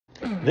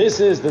This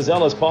is the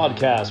Zealous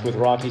Podcast with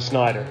Rocky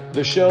Snyder,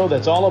 the show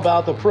that's all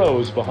about the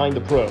pros behind the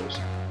pros.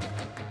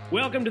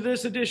 Welcome to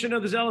this edition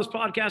of the Zealous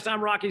Podcast.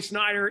 I'm Rocky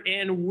Snyder,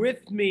 and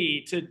with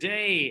me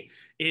today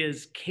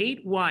is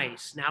Kate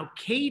Weiss. Now,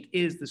 Kate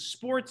is the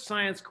sports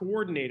science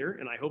coordinator,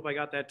 and I hope I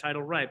got that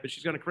title right, but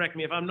she's going to correct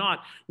me if I'm not,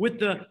 with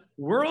the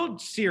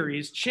World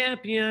Series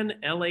champion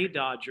LA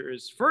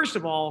Dodgers. First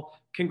of all,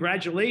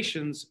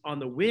 congratulations on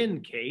the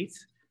win, Kate.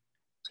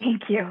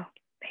 Thank you.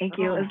 Thank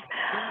you. It was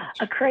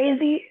a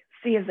crazy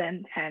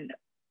season and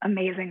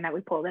amazing that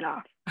we pulled it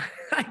off.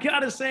 I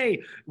gotta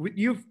say,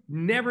 you've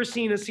never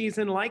seen a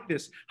season like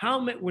this.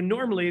 When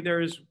normally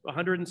there's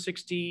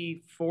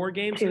 164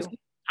 games,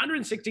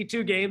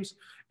 162 games,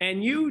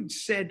 and you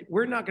said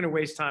we're not going to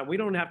waste time. We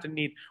don't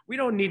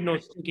need no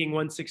stinking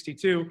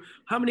 162.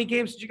 How many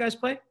games did you guys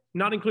play?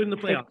 Not including the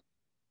playoffs.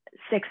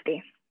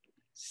 60.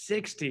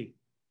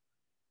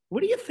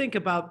 What do you think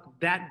about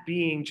that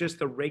being just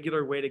the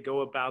regular way to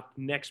go about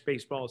next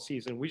baseball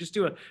season? We just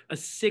do a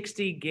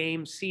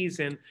 60-game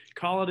season,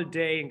 call it a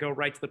day, and go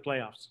right to the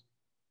playoffs.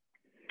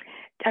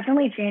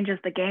 Definitely changes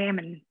the game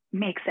and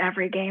makes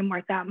every game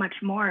worth that much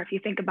more. If you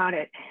think about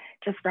it,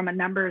 just from a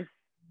numbers,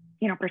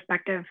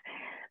 perspective,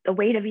 the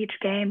weight of each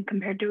game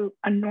compared to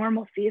a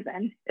normal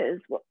season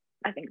is,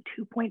 I think,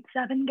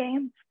 2.7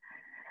 games.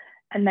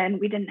 And then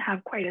we didn't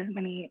have quite as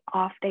many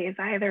off days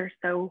either.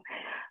 So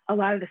a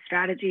lot of the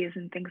strategies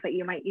and things that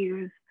you might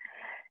use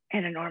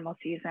in a normal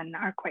season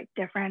are quite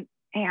different.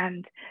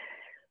 And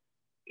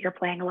you're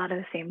playing a lot of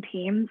the same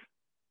teams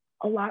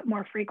a lot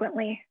more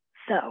frequently.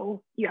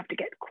 So you have to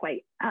get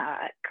quite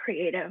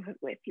creative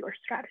with your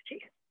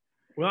strategy.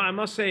 Well, I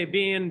must say,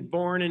 being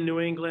born in New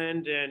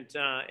England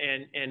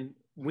and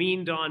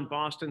weaned on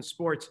Boston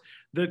sports,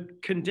 the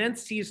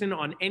condensed season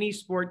on any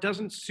sport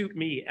doesn't suit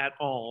me at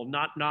all.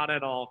 Not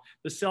at all.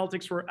 The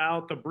Celtics were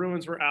out. The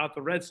Bruins were out.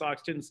 The Red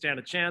Sox didn't stand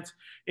a chance.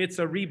 It's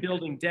a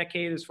rebuilding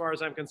decade as far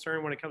as I'm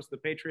concerned when it comes to the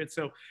Patriots.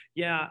 So,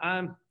 yeah,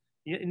 I'm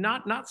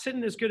not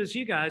sitting as good as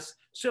you guys.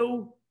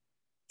 So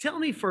tell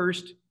me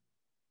first,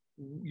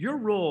 your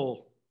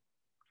role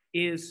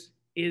is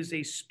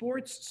a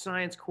sports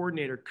science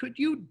coordinator. Could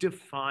you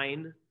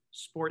define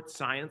sports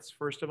science,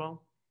 first of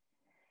all?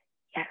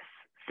 Yes.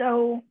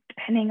 So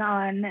depending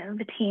on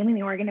the team and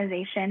the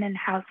organization and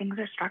how things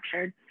are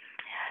structured,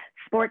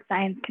 sports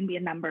science can be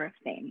a number of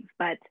things.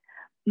 But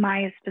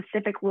my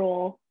specific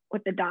role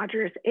with the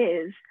Dodgers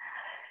is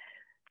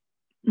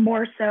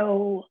more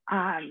so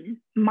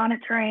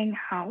monitoring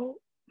how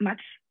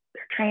much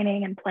they're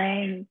training and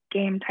playing,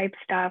 game type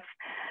stuff,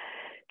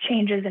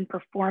 changes in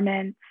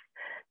performance,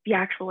 the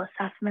actual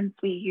assessments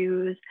we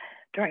use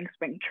during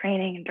spring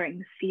training and during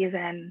the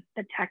season,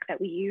 the tech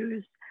that we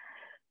use,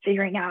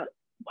 figuring out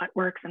what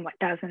works and what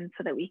doesn't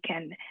so that we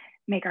can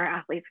make our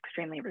athletes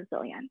extremely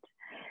resilient.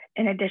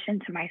 In addition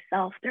to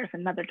myself, there's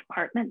another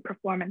department,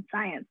 performance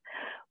science,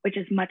 which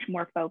is much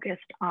more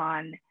focused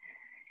on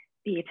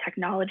the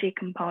technology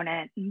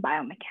component and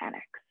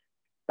biomechanics.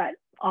 But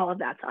all of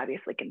that's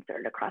obviously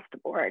considered across the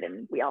board,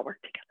 and we all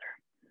work together.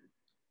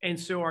 And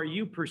so are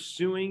you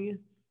pursuing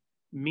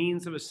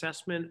means of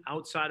assessment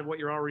outside of what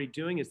you're already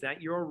doing? Is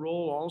that your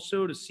role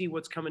also, to see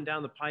what's coming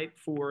down the pipe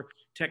for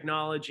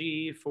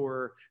technology,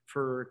 for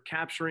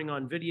capturing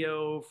on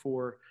video,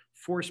 for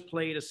force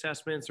plate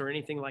assessments or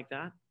anything like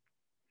that?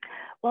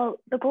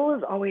 Well, the goal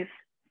is always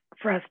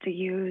for us to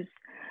use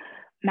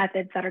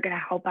methods that are going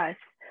to help us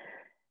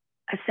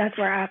assess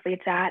where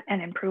athletes at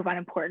and improve on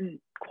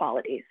important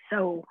qualities.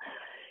 So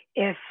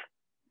if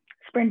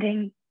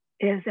sprinting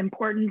is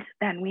important,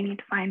 then we need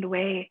to find a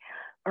way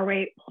or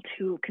we're able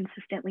to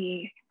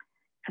consistently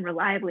and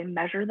reliably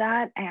measure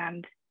that,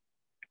 and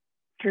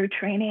through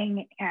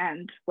training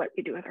and what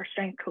we do with our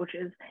strength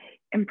coaches,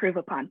 improve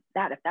upon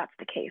that if that's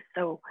the case.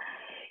 So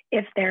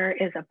if there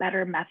is a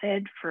better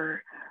method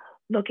for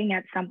looking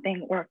at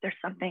something, or if there's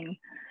something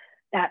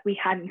that we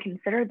hadn't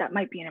considered that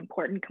might be an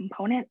important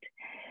component,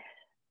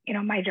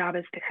 my job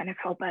is to kind of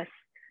help us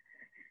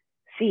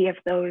see if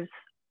those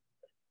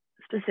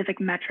specific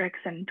metrics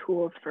and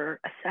tools for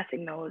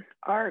assessing those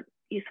are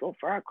useful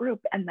for our group,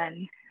 and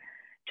then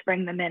to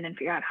bring them in and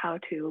figure out how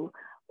to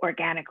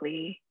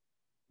organically,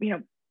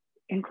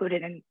 include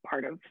it in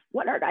part of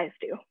what our guys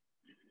do.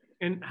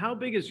 And how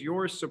big is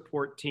your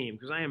support team?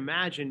 Because I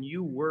imagine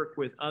you work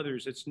with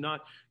others.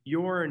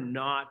 You're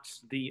not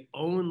the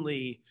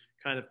only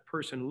kind of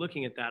person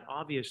looking at that,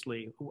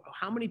 obviously.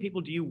 How many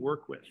people do you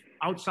work with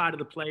outside of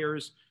the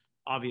players,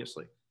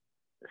 obviously?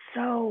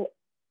 So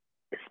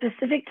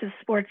specific to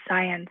sports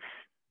science,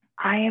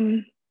 I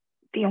am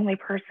the only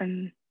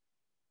person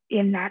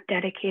in that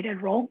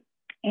dedicated role.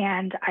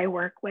 And I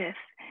work with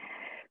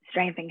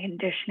strength and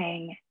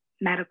conditioning,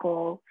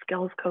 medical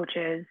skills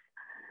coaches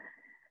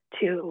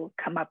to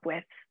come up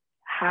with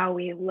how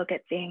we look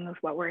at things,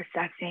 what we're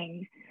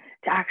assessing,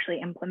 to actually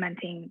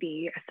implementing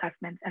the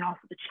assessments and also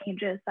the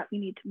changes that we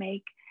need to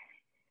make,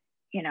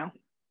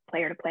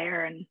 player to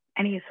player, and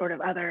any sort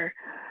of other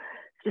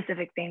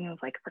specific things,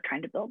 like if we're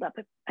trying to build up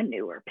a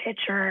newer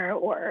pitcher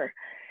or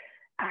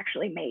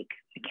actually make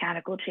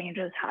mechanical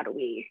changes, how do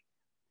we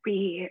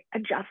we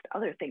adjust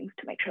other things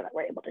to make sure that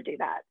we're able to do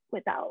that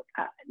without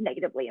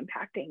negatively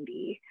impacting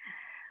the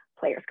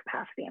player's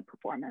capacity and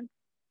performance.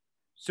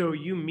 So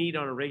you meet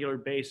on a regular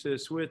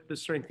basis with the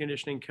strength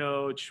conditioning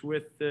coach,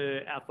 with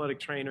the athletic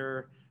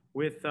trainer,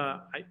 with,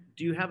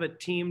 do you have a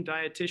team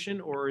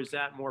dietitian, or is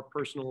that more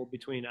personal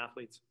between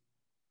athletes?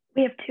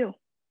 We have two,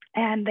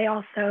 and they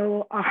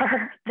also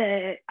are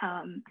the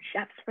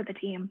chefs for the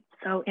team.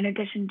 So in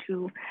addition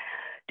to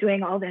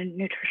doing all the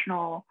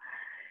nutritional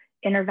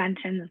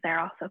interventions, they're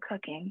also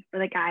cooking for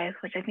the guys,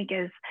 which I think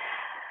is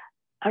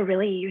a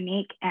really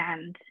unique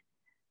and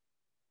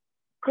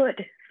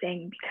good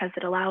thing, because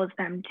it allows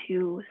them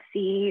to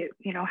see,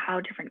 you know, how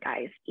different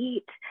guys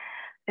eat,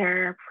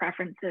 their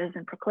preferences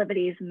and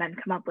proclivities, and then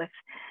come up with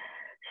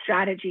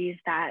strategies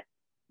that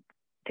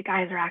the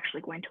guys are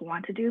actually going to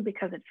want to do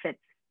because it fits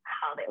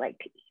how they like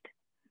to eat.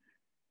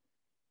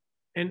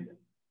 And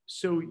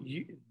so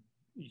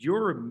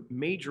your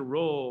major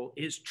role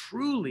is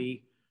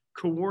truly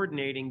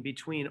coordinating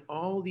between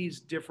all these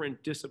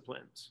different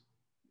disciplines.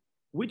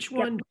 Which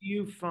one do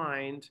you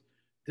find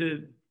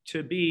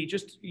to be,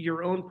 just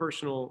your own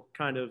personal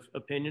kind of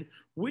opinion,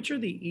 which are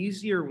the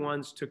easier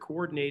ones to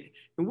coordinate,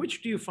 and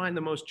which do you find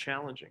the most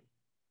challenging?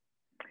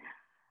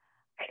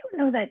 I don't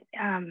know that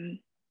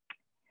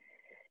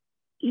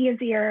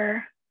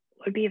easier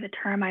would be the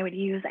term I would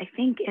use. I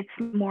think it's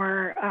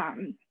more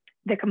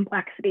the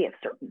complexity of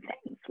certain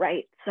things,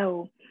 right?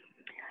 So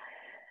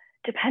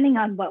depending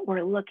on what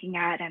we're looking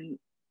at and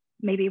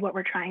maybe what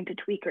we're trying to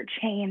tweak or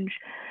change,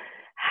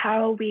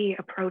 how we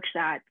approach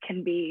that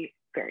can be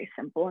very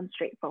simple and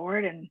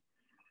straightforward. And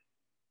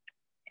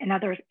in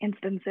other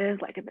instances,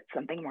 like if it's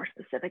something more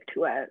specific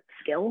to a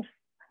skill,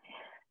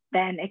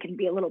 then it can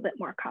be a little bit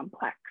more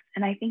complex.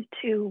 And I think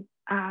too,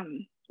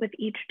 with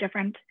each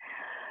different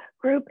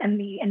group and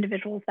the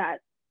individuals that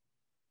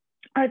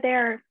are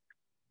there,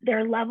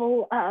 their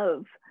level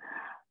of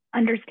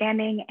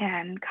understanding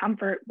and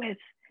comfort with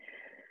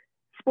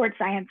sports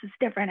science is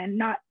different,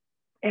 and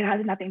it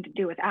has nothing to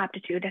do with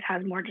aptitude. It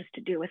has more just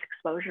to do with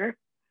exposure.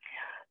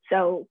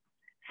 So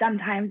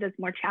sometimes it's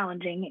more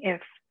challenging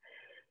if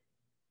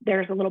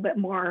there's a little bit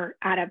more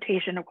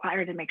adaptation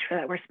required to make sure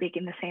that we're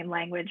speaking the same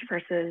language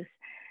versus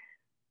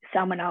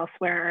someone else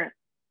where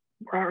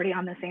we're already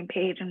on the same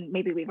page and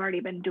maybe we've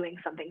already been doing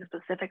something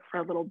specific for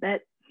a little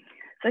bit.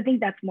 So I think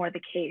that's more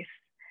the case.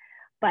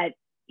 But,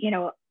 you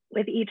know,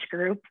 with each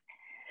group,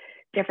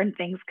 different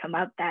things come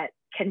up that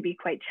can be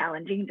quite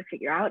challenging to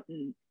figure out.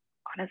 And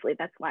honestly,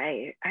 that's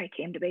why I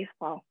came to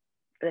baseball,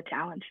 for the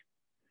challenge.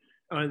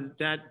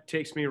 That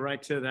takes me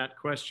right to that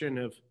question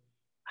of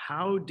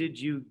how did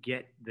you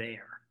get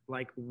there?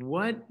 Like,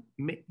 what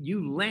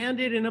you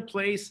landed in a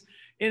place,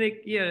 and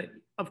it, yeah,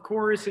 of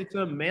course, it's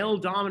a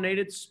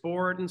male-dominated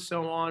sport and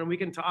so on. We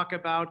can talk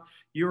about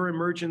your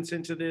emergence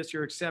into this,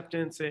 your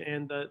acceptance,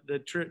 and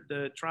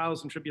the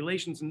trials and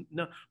tribulations. And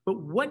no, but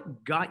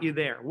what got you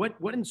there?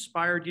 What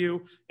inspired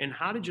you, and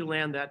how did you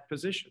land that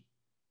position?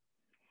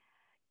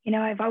 You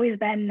know, I've always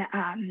been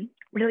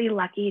really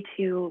lucky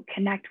to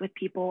connect with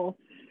people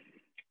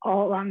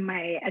all along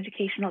my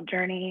educational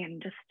journey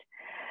and just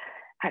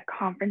at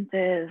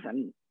conferences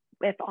and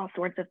with all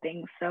sorts of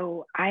things.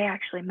 So I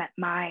actually met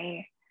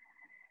my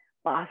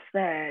boss,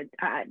 the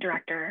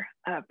director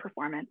of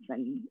performance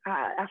and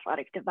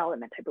athletic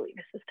development, I believe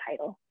is his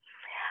title.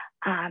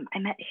 I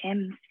met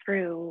him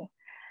through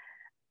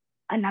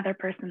another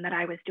person that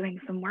I was doing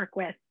some work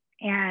with.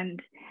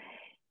 And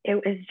it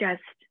was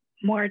just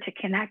more to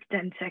connect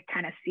and to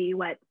kind of see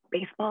what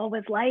baseball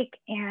was like.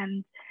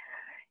 And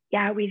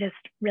yeah, we just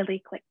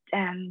really clicked.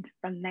 And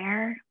from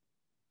there,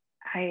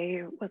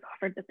 I was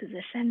offered the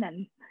position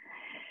and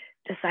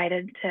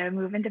decided to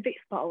move into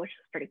baseball, which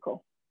is pretty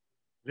cool.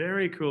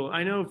 Very cool.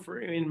 I know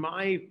in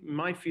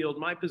my field,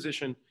 my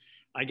position,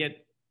 I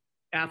get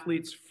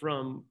athletes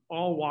from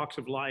all walks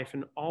of life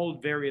and all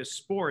various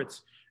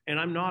sports. And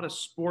I'm not a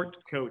sport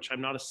coach.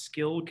 I'm not a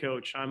skill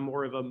coach. I'm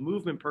more of a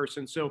movement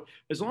person. So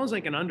as long as I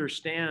can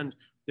understand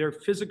their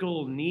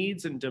physical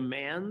needs and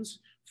demands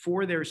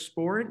for their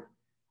sport,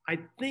 I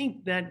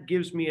think that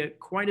gives me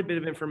quite a bit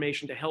of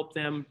information to help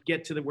them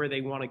get to where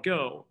they want to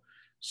go.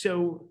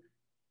 So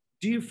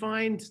do you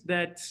find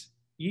that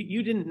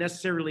you didn't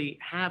necessarily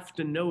have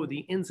to know the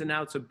ins and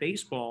outs of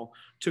baseball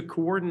to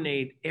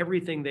coordinate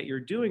everything that you're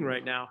doing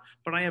right now,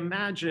 but I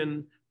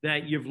imagine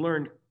that you've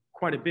learned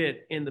quite a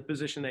bit in the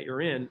position that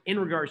you're in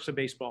regards to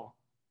baseball?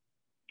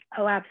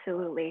 Oh,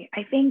 absolutely.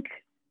 I think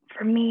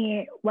for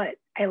me, what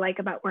I like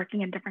about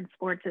working in different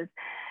sports is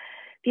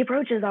the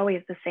approach is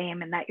always the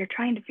same, in that you're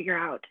trying to figure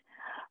out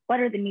what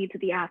are the needs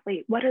of the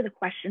athlete, what are the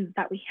questions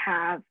that we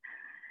have,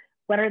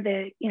 what are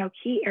the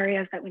key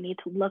areas that we need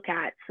to look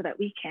at so that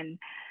we can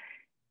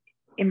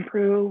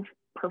improve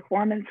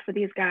performance for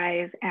these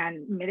guys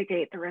and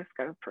mitigate the risk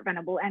of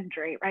preventable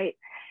injury, right?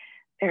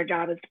 Their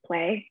job is to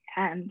play,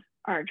 and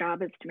our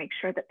job is to make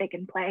sure that they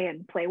can play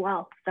and play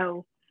well.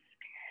 So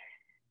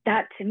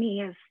that to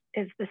me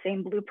is the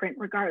same blueprint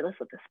regardless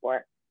of the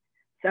sport.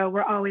 So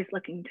we're always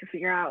looking to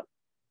figure out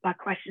what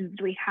questions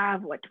do we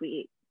have, what do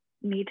we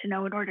need to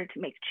know in order to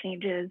make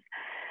changes,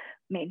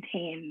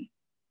 maintain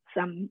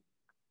some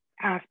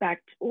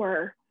aspect,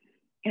 or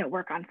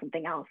work on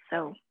something else.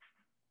 So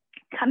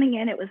coming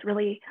in, it was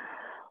really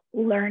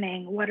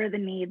learning what are the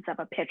needs of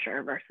a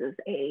pitcher versus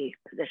a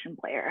position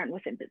player, and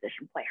within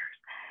position players,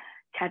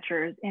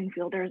 catchers,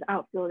 infielders,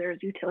 outfielders,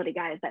 utility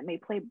guys that may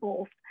play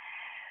both,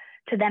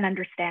 to then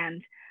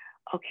understand,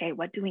 okay,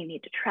 what do we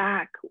need to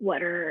track?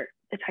 What are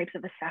the types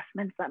of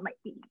assessments that might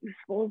be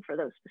useful for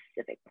those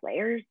specific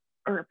players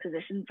or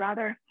positions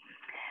rather,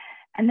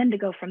 and then to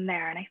go from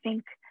there. And I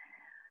think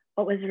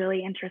what was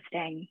really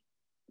interesting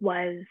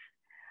was,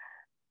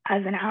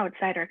 as an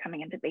outsider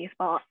coming into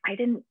baseball, I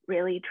didn't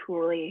really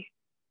truly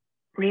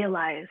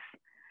realize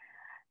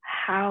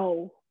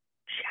how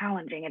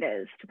challenging it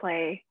is to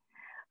play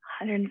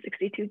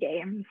 162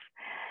 games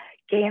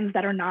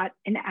that are not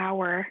an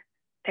hour,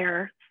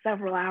 they're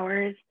several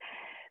hours.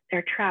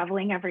 They're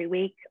traveling every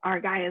week. Our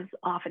guys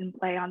often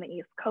play on the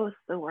East Coast,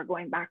 so we're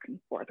going back and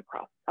forth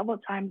across several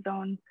time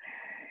zones.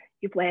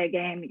 You play a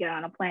game, you get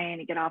on a plane,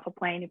 you get off a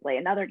plane, you play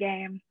another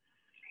game.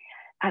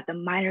 At the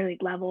minor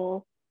league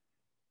level,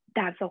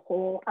 that's a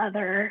whole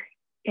other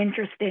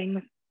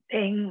interesting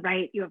thing,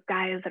 right? You have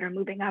guys that are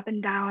moving up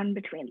and down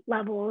between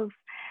levels.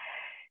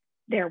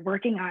 They're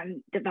working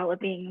on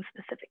developing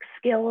specific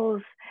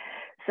skills.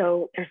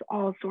 So there's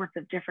all sorts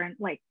of different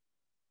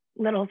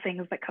little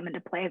things that come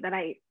into play that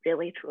I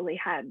really truly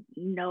had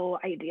no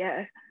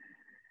idea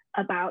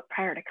about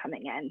prior to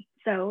coming in.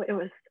 So it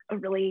was a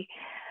really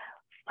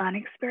fun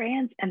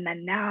experience. And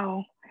then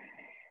now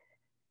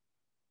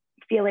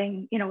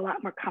feeling, a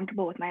lot more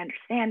comfortable with my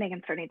understanding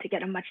and starting to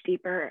get a much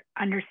deeper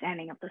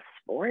understanding of the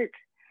sport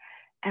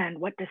and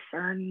what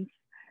discerns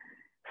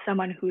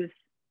someone who's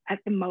at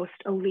the most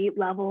elite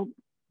level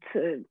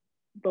to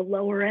the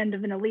lower end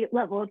of an elite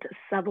level to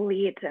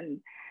sub-elite, and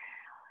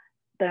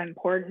the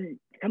important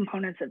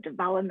components of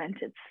development.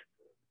 It's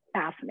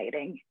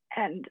fascinating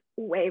and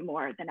way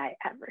more than I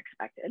ever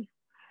expected.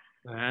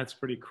 That's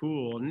pretty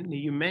cool. And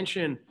you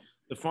mentioned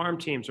the farm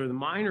teams or the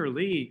minor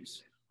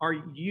leagues. Are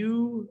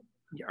you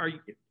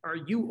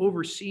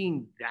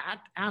overseeing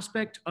that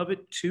aspect of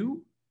it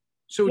too?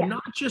 So Yeah.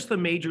 Not just the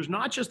majors,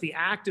 not just the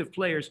active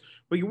players,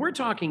 but we're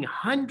talking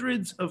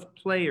hundreds of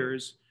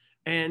players,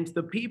 and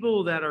the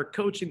people that are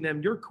coaching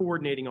them, you're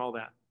coordinating all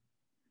that.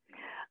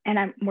 And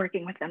I'm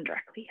working with them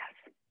directly,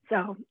 yes.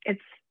 So it's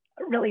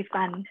really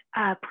fun.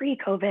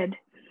 Pre-COVID,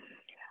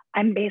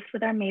 I'm based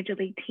with our major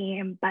league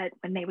team, but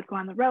when they would go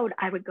on the road,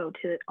 I would go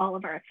to all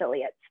of our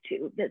affiliates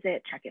to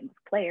visit, check in with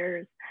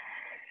players,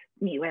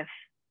 meet with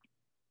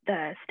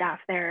the staff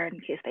there in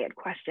case they had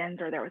questions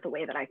or there was a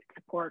way that I could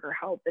support or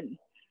help in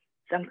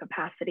some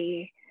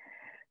capacity.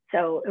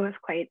 So it was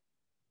quite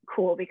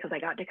cool because I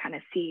got to kind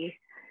of see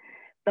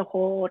the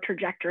whole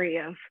trajectory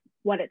of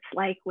what it's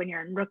like when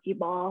you're in rookie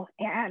ball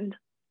and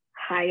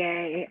high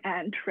A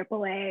and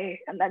triple A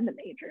and then the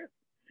majors.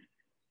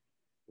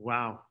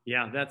 Wow.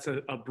 Yeah, that's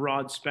a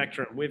broad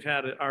spectrum. We've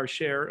had our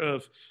share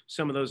of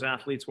some of those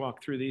athletes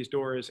walk through these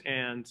doors,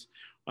 and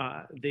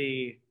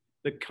the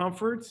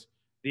comfort,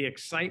 the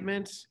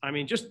excitement, I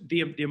mean, just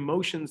the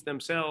emotions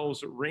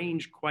themselves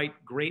range quite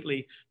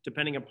greatly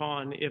depending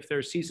upon if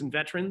they're seasoned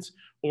veterans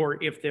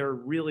or if they're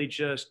really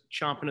just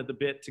chomping at the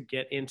bit to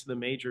get into the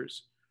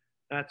majors.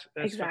 That's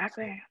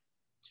exactly.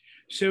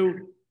 So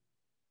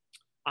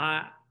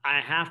I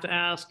have to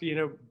ask,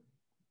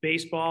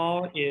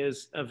 baseball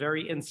is a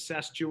very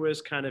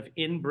incestuous kind of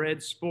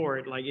inbred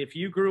sport. Like if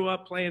you grew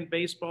up playing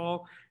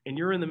baseball and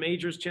you're in the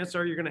majors, chances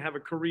are you're going to have a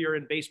career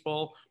in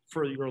baseball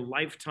for your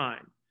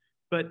lifetime.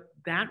 But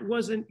that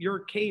wasn't your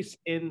case.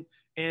 And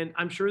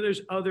I'm sure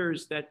there's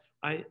others that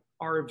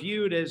are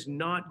viewed as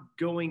not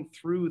going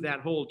through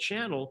that whole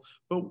channel.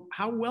 But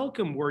how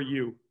welcome were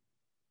you?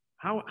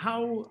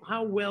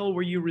 How well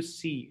were you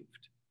received?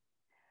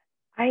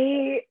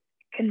 I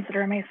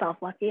consider myself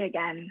lucky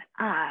again.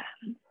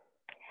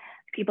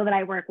 People that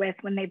I work with,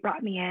 when they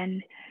brought me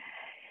in,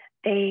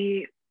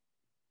 they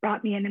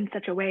brought me in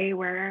such a way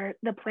where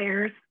the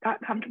players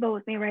got comfortable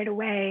with me right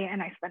away.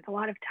 And I spent a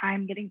lot of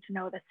time getting to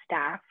know the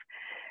staff.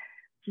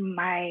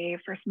 My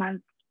first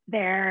month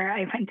there,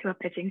 I went to a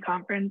pitching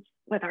conference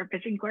with our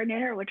pitching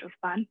coordinator, which was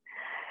fun.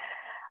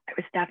 I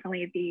was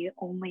definitely the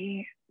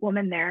only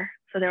woman there.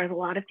 So there was a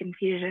lot of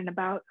confusion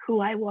about who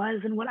I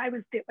was and what I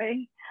was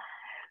doing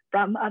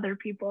from other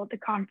people at the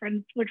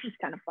conference, which was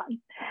kind of fun.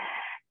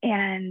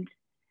 And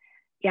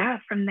yeah,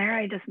 from there,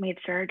 I just made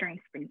sure during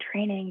spring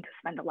training to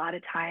spend a lot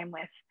of time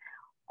with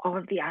all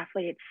of the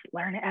athletes,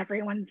 learn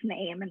everyone's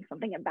name and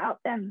something about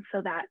them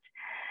so that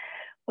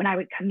when I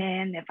would come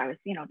in, if I was,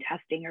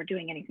 testing or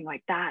doing anything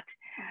like that,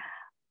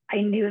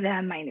 I knew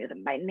them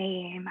by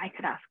name. I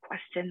could ask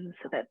questions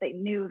so that they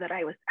knew that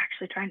I was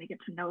actually trying to get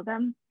to know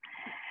them.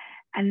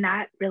 And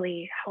that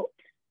really helped.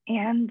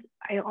 And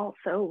I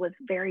also was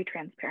very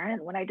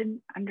transparent when I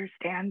didn't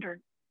understand or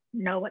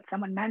know what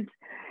someone meant,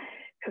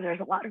 because there's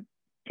a lot of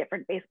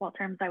different baseball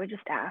terms I would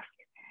just ask.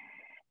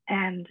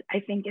 And I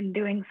think in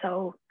doing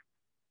so,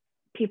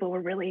 people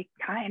were really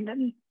kind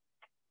and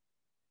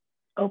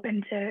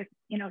open to,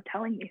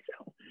 telling me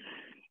so.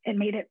 it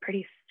made it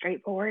pretty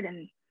straightforward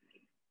and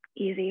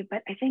easy.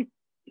 But I think,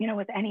 you know,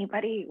 with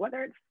anybody,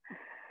 whether it's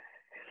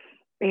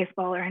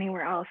baseball or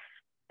anywhere else,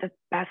 the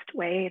best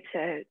way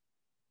to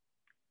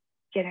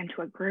get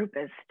into a group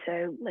is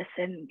to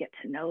listen, get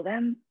to know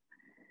them.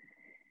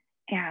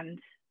 And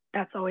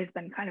that's always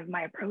been kind of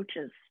my approach,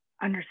 is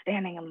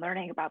understanding and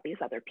learning about these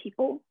other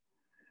people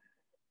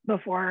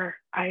before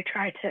I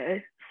try to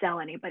sell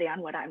anybody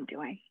on what I'm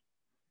doing.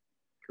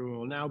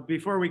 Cool. Now,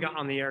 before we got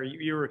on the air,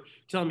 you were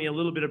telling me a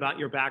little bit about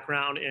your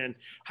background and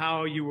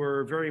how you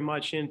were very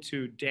much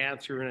into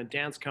dance. You were in a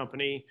dance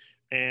company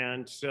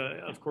and,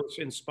 of course,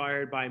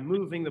 inspired by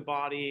moving the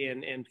body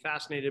and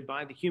fascinated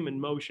by the human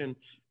motion,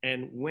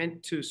 and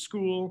went to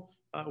school.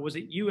 Was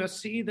it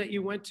USC that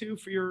you went to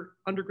for your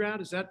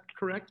undergrad? Is that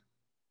correct?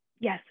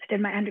 Yes, I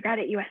did my undergrad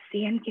at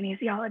USC in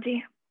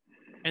kinesiology.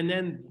 And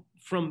then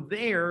from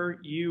there,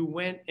 you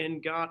went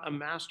and got a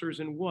master's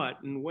in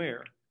what and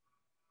where?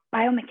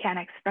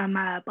 Biomechanics from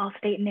Ball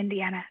State in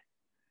Indiana.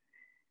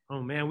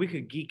 Oh man, we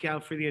could geek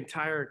out for the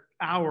entire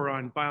hour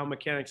on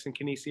biomechanics and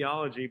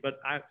kinesiology, but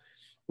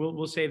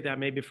we'll save that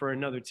maybe for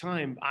another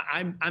time.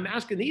 I'm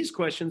asking these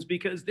questions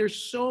because there's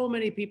so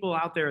many people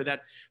out there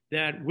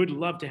that would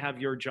love to have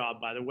your job,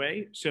 by the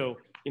way. So,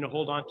 you know,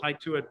 hold on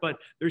tight to it. But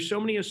there's so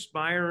many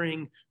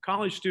aspiring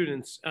college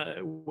students,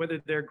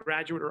 whether they're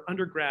graduate or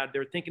undergrad,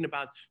 they're thinking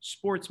about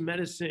sports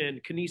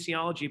medicine,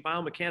 kinesiology,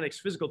 biomechanics,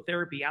 physical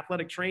therapy,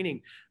 athletic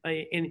training.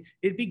 And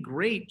it'd be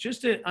great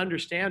just to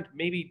understand,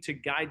 maybe to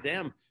guide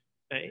them.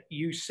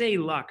 You say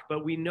luck,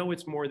 but we know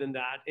it's more than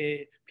that.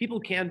 People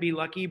can be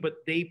lucky, but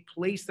they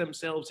place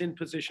themselves in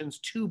positions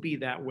to be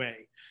that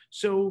way.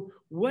 So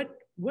what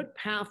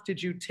path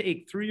did you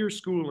take through your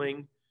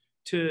schooling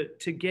to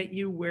get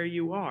you where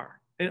you are?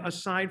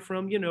 Aside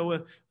from, you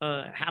know,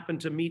 happen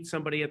to meet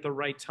somebody at the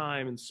right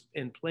time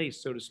and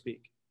place, so to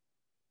speak?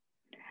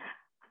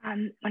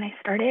 When I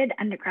started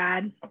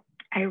undergrad,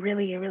 I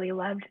really, really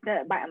loved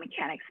the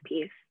biomechanics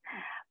piece,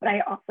 but I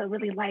also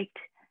really liked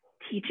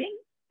teaching.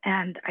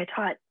 And I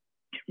taught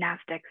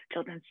gymnastics,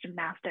 children's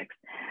gymnastics,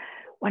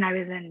 when I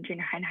was in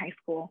junior high and high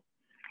school.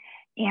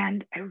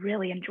 And I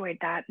really enjoyed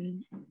that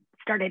and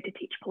started to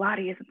teach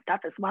Pilates and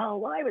stuff as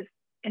well while I was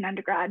in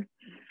undergrad.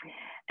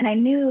 And I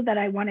knew that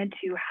I wanted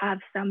to have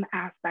some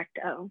aspect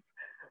of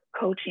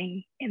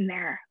coaching in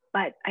there,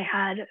 but I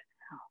had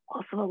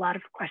also a lot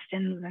of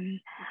questions and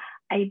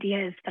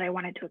ideas that I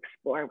wanted to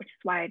explore, which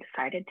is why I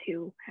decided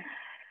to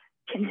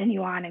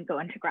continue on and go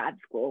into grad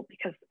school,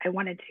 because I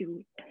wanted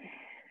to,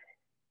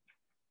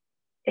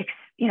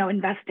 you know,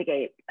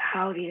 investigate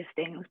how these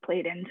things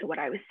played into what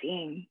I was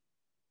seeing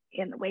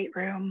in the weight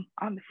room,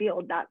 on the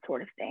field, that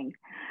sort of thing.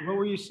 What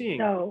were you seeing?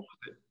 So,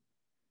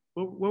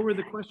 what were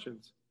the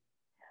questions?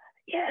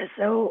 Yeah,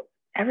 so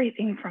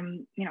everything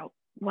from, you know,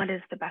 what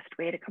is the best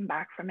way to come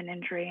back from an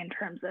injury in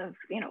terms of,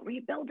 you know,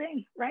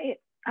 rebuilding, right?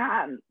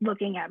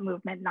 Looking at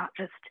movement, not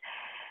just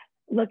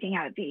looking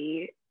at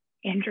the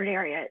injured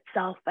area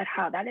itself, but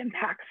how that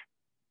impacts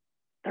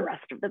the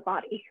rest of the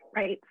body,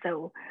 right?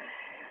 So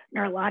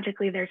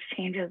neurologically, there's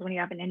changes when you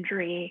have an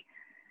injury,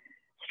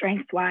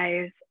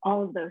 strength-wise,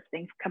 all of those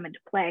things come into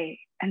play.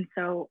 And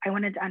so I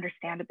wanted to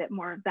understand a bit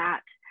more of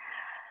that.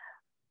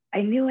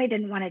 I knew I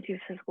didn't want to do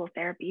physical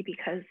therapy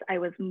because I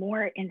was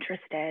more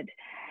interested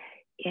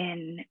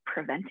in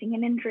preventing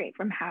an injury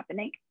from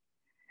happening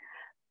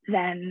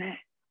than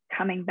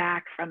coming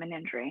back from an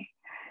injury.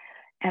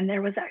 And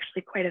there was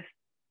actually quite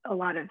a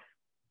lot of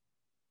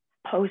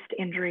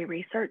post-injury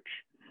research.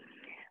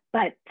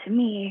 But to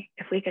me,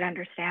 if we could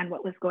understand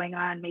what was going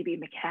on, maybe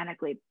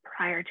mechanically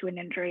prior to an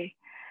injury,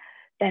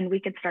 then we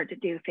could start to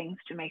do things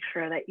to make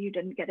sure that you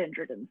didn't get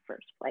injured in the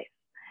first place.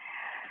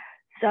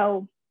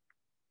 So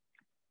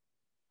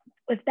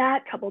with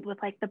that, coupled with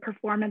like the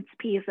performance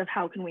piece of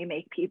how can we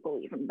make people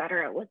even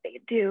better at what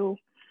they do,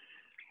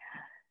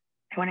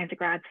 I went into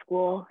grad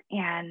school,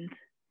 and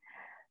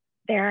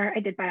there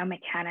I did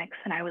biomechanics,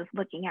 and I was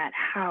looking at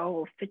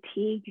how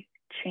fatigue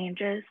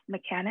changes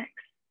mechanics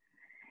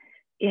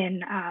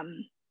in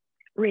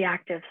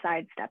reactive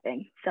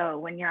sidestepping. So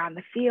when you're on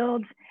the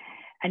field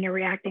and you're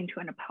reacting to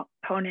an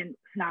opponent,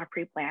 it's not a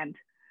pre-planned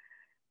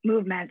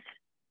movement.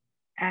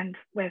 And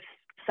with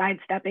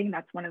sidestepping,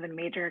 that's one of the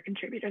major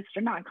contributors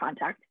to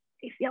non-contact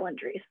ACL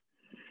injuries.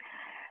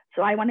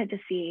 So I wanted to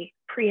see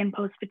pre and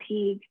post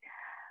fatigue,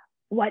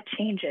 what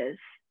changes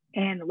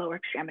in lower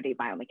extremity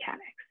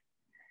biomechanics.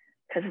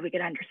 Because if we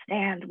could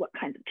understand what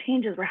kinds of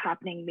changes were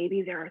happening,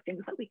 maybe there are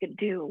things that we could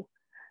do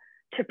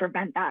to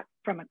prevent that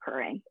from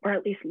occurring, or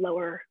at least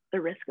lower the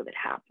risk of it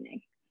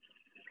happening.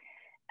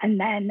 And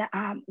then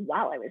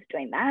while I was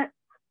doing that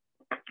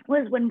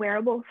was when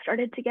wearables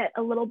started to get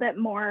a little bit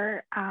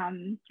more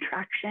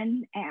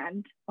traction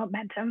and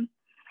momentum.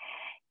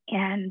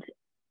 And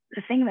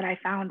the thing that I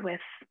found with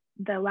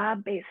the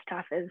lab-based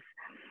stuff is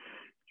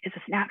a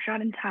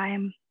snapshot in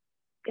time.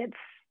 It's,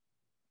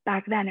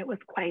 back then it was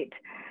quite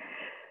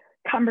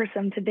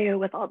cumbersome to do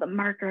with all the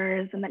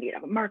markers, and then you'd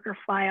have a marker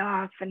fly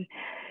off, and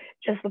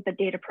just with the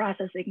data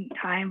processing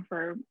time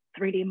for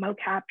 3D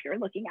mocap, you're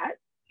looking at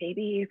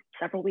maybe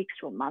several weeks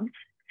to a month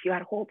if you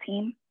had a whole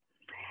team.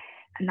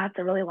 And that's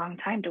a really long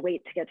time to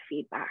wait to get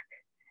feedback.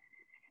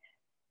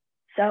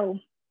 So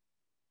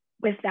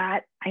with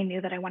that, I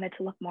knew that I wanted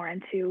to look more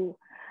into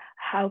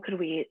how could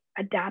we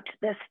adapt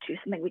this to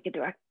something we could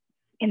do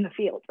in the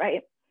field,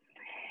 right?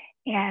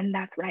 And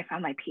that's when I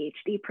found my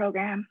PhD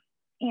program.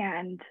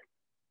 And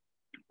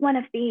one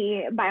of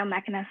the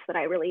biomechanists that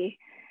I really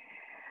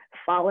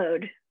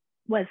followed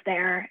was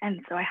there. And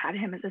so I had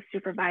him as a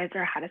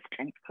supervisor, had a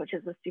strength coach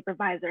as a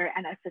supervisor,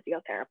 and a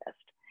physiotherapist.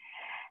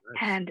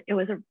 Nice. And it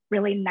was a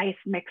really nice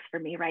mix for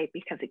me, right?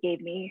 Because it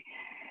gave me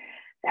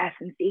the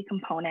S&C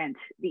component,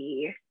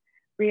 the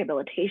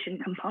rehabilitation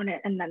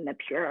component, and then the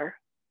pure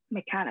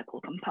mechanical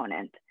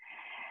component.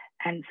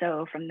 And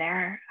so from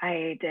there,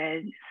 I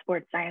did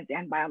sports science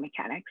and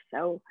biomechanics.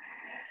 So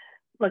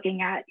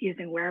looking at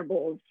using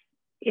wearables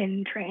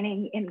in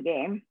training, in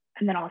game,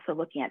 and then also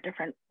looking at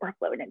different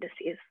workload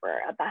indices for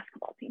a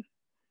basketball team.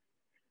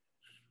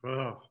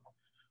 Oh,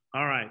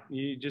 all right.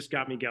 You just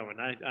got me going.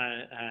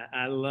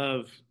 I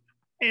love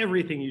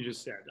everything you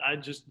just said.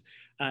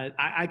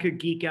 I could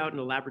geek out in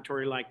a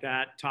laboratory like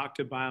that, talk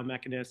to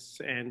biomechanists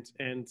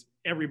and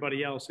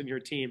everybody else in your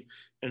team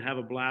and have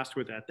a blast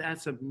with that.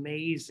 That's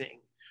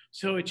amazing.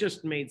 So it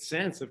just made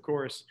sense, of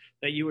course,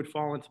 that you would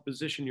fall into the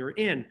position you're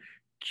in.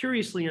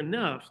 Curiously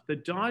enough, the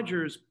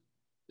Dodgers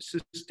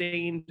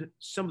sustained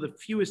some of the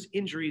fewest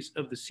injuries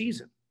of the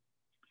season.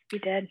 We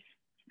did.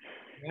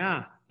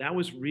 Yeah, that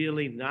was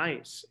really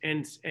nice.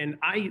 And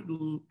I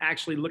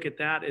actually look at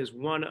that as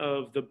one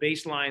of the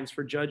baselines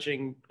for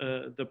judging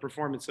the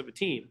performance of a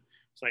team.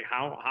 It's like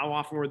how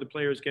often were the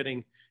players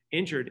getting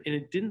injured? And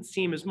it didn't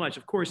seem as much.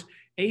 Of course,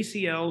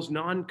 ACLs,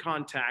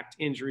 non-contact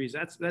injuries,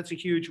 that's a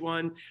huge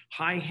one.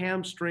 High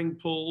hamstring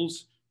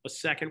pulls, a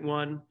second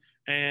one.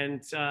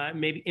 And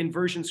maybe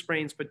inversion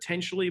sprains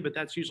potentially, but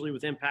that's usually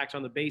with impact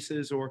on the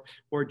bases or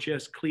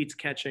just cleats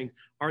catching.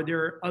 Are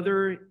there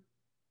other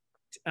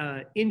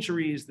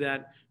injuries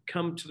that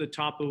come to the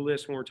top of the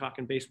list when we're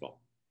talking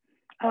baseball?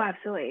 Oh,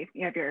 absolutely.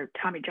 You have your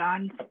Tommy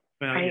Johns,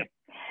 right?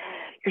 Yeah.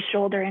 Your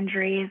shoulder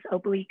injuries,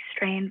 oblique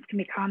strains can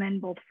be common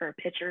both for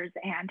pitchers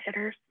and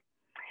hitters.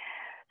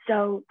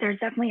 So there's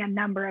definitely a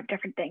number of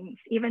different things.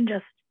 Even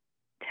just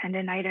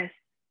tendonitis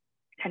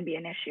can be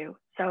an issue.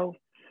 So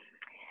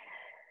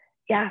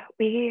yeah,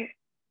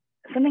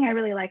 something I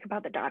really like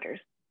about the Dodgers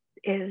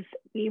is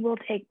we will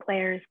take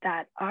players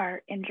that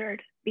are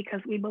injured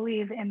because we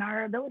believe in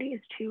our abilities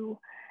to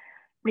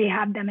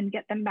rehab them and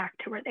get them back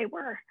to where they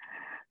were.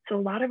 So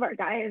a lot of our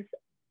guys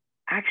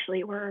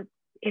actually were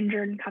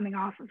injured and coming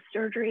off of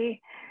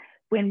surgery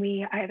when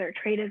we either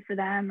traded for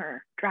them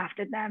or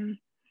drafted them.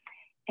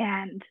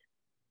 And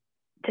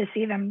to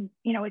see them,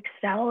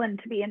 excel and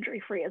to be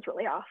injury-free is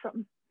really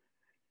awesome.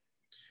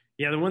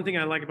 Yeah, the one thing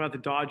I like about the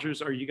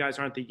Dodgers are you guys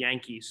aren't the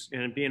Yankees.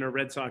 And being a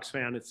Red Sox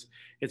fan,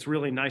 it's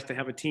really nice to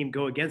have a team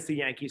go against the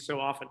Yankees so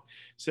often.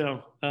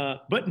 So,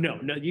 but no,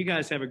 you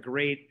guys have a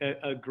great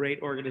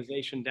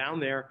organization down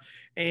there.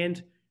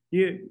 And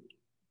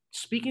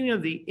speaking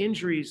of the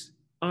injuries,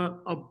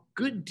 a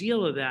good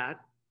deal of that,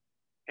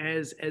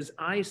 as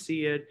I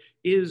see it,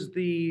 is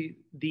the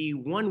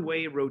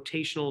one-way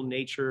rotational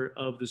nature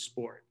of the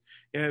sport.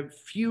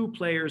 Few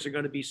players are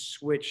going to be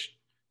switched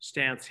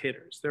stance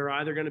hitters. They're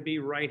either going to be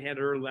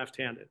right-handed or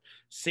left-handed.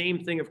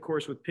 Same thing, of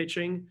course, with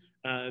pitching.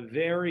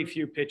 Very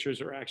few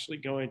pitchers are actually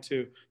going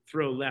to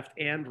throw left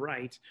and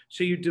right.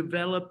 So you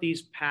develop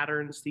these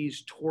patterns,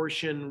 these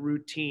torsion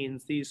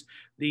routines, these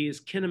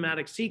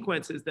kinematic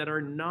sequences that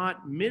are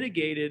not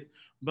mitigated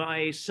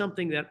by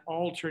something that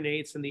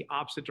alternates in the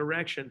opposite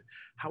direction.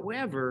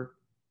 However,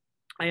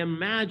 I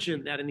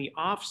imagine that in the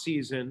off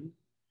season,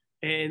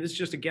 and this is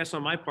just a guess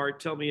on my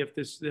part, tell me if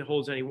this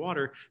holds any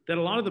water, that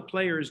a lot of the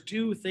players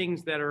do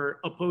things that are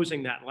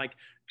opposing that. Like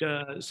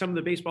some of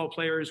the baseball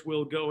players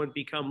will go and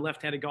become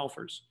left-handed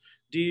golfers.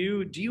 Do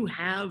you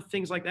have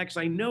things like that? Because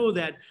I know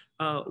that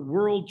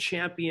world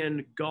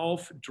champion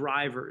golf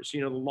drivers,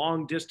 the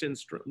long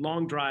distance,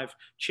 long drive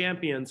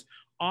champions,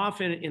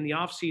 often in the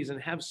off season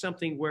have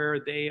something where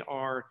they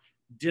are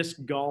disc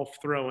golf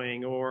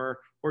throwing or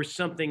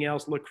something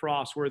else,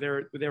 lacrosse, where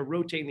they're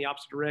rotating the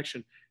opposite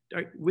direction.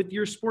 With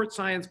your sports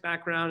science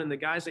background and the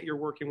guys that you're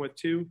working with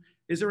too,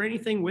 is there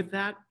anything with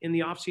that in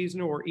the off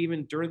season or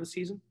even during the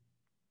season?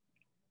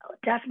 Oh,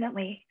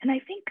 definitely. And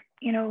I think,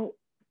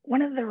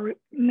 one of the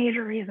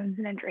major reasons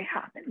an injury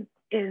happens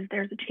is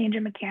there's a change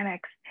in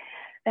mechanics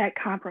that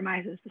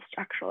compromises the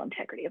structural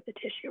integrity of the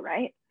tissue,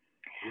 right?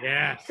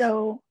 Yes.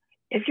 So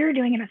if you're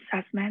doing an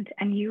assessment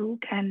and you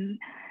can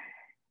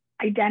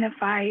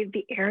identify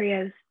the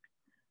areas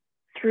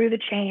through the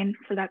chain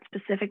for that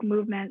specific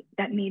movement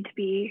that need to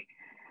be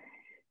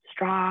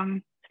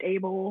strong,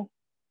 stable,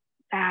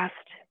 fast,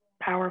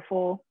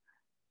 powerful,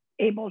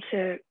 able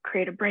to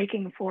create a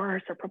braking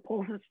force or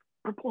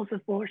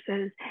propulsive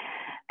forces,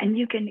 and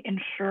you can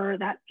ensure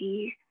that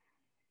the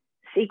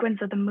sequence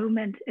of the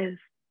movement is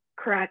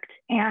correct,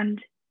 and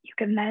you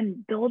can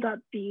then build up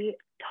the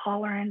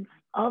tolerance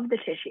of the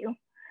tissue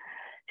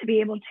to be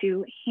able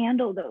to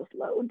handle those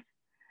loads.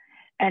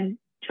 And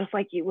just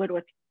like you would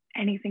with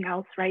anything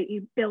else, right?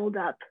 You build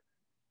up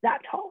that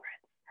tolerance.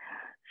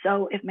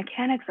 So if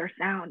mechanics are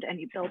sound and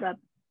you build up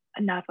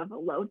enough of a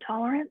load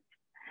tolerance,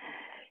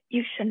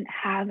 you shouldn't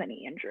have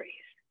any injuries.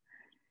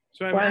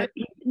 So I or imagine,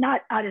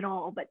 not at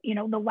all, but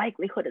the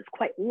likelihood is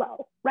quite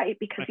low, right?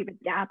 Because right. you've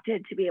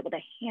adapted to be able to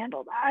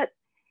handle that.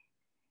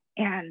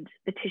 And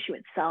the tissue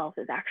itself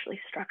is actually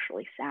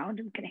structurally sound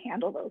and can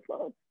handle those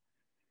loads.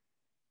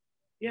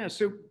 Yeah.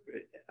 So,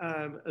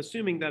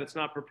 assuming that it's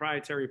not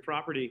proprietary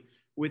property,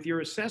 with your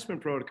assessment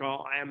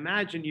protocol, I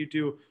imagine you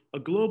do a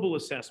global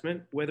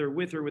assessment, whether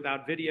with or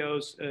without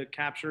videos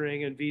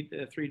capturing and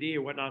 3D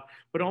or whatnot,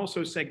 but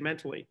also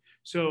segmentally.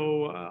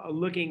 So,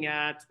 looking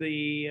at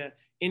the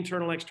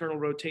internal external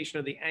rotation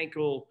of the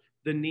ankle,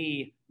 the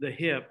knee, the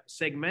hip,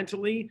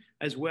 segmentally,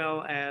 as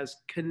well as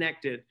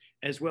connected,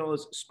 as well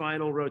as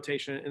spinal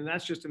rotation. And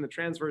that's just in the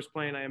transverse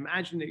plane. I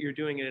imagine that you're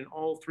doing it in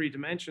all three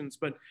dimensions,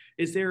 but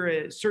is there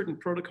a certain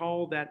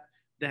protocol that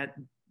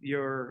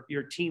your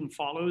team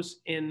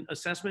follows in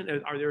assessment?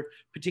 Are there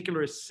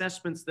particular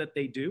assessments that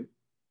they do?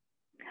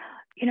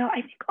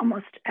 I think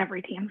almost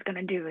every team's going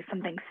to do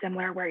something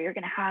similar where you're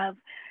going to have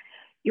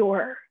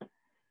your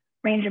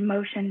range of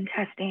motion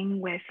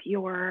testing with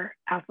your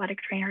athletic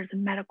trainers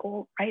and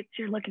medical, right?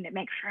 So you're looking to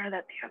make sure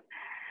that they have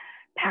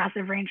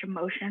passive range of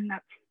motion,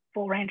 that's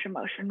full range of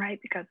motion, right?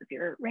 Because if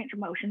your range of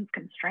motion is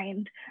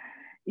constrained,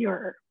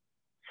 your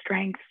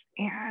strength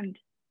and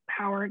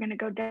power are going to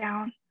go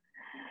down,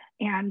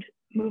 and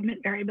movement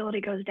variability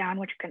goes down,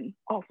 which can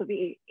also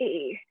be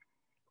a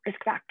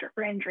risk factor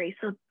for injury.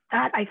 So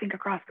that, I think,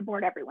 across the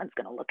board, everyone's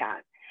going to look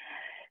at.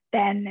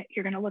 Then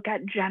you're going to look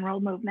at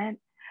general movement,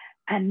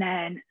 and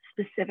then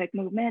specific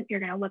movement.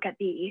 You're going to look at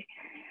the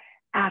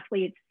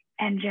athlete's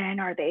engine.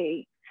 Are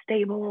they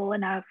stable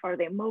enough? Are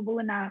they mobile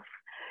enough?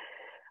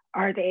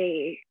 Are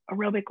they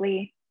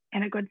aerobically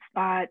in a good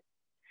spot?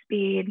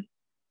 Speed,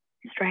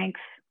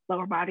 strength,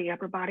 lower body,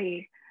 upper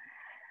body,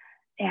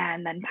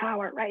 and then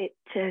power, right?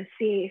 To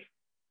see,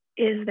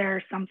 is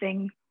there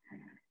something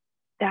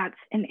that's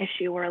an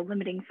issue or a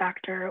limiting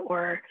factor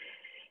or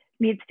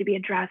needs to be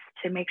addressed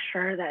to make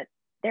sure that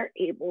they're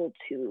able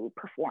to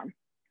perform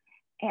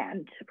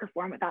and to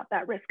perform without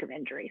that risk of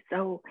injury.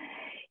 So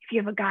if you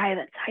have a guy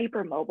that's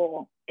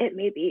hypermobile, it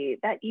may be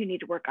that you need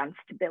to work on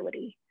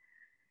stability.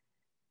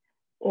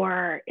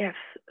 Or if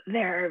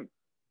they're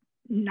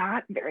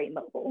not very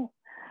mobile,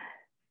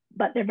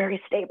 but they're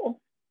very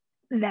stable,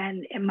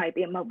 then it might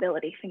be a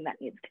mobility thing that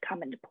needs to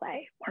come into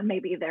play. Or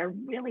maybe they're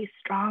really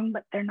strong,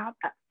 but they're not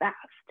that fast,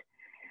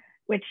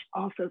 which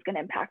also is going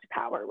to impact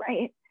power,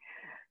 right?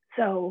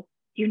 So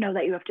you know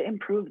that you have to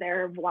improve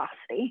their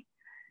velocity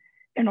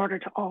in order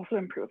to also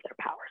improve their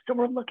power. So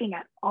we're looking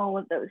at all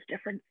of those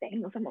different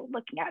things, and we're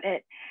looking at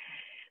it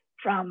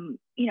from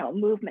a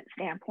movement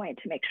standpoint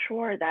to make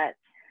sure that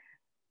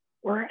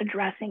we're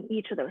addressing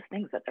each of those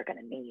things that they're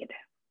going to need.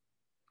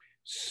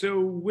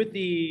 So with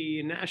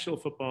the National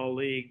Football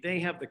League, they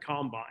have the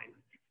combine,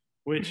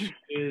 which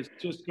is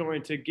just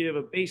going to give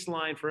a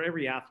baseline for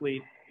every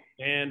athlete.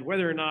 And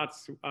whether or not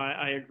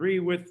I agree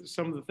with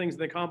some of the things in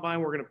the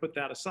combine, we're going to put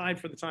that aside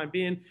for the time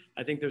being.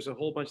 I think there's a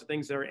whole bunch of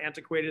things that are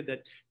antiquated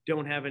that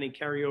don't have any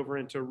carryover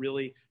into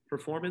really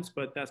performance,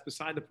 but that's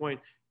beside the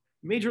point.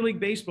 Major League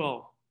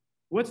Baseball,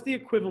 what's the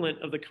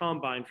equivalent of the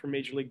combine for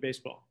Major League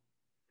Baseball?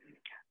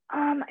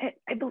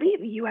 I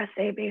believe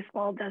USA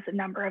Baseball does a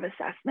number of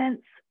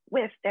assessments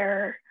with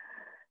their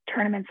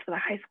tournaments for the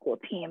high school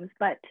teams,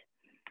 but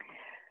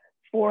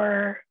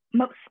for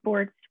most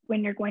sports,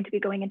 when you're going to be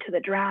going into the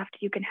draft,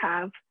 you can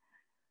have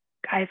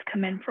guys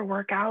come in for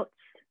workouts.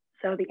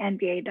 So the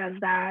NBA does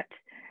that.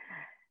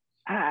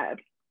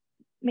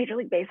 Major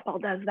League Baseball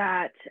does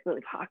that. I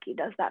believe hockey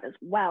does that as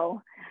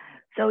well.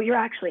 So you're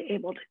actually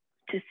able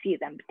to see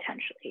them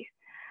potentially.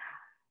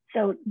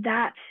 So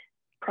that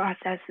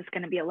process is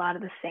going to be a lot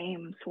of the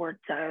same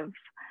sorts of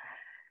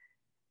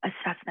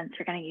assessments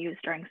you're going to use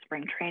during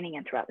spring training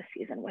and throughout the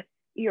season with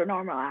your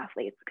normal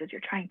athletes, because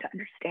you're trying to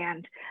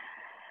understand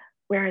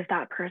where is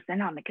that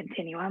person on the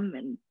continuum,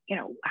 and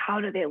how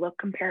do they look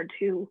compared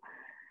to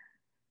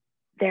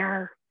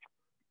their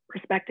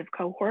respective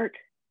cohort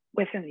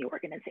within the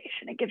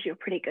organization. It gives you a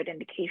pretty good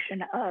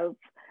indication of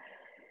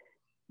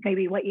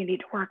maybe what you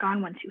need to work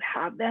on once you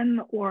have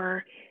them,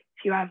 or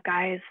if you have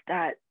guys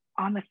that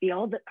on the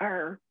field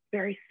are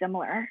very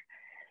similar,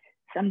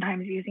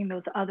 sometimes using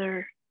those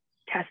other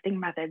testing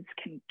methods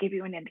can give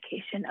you an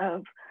indication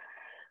of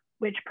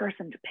which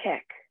person to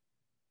pick.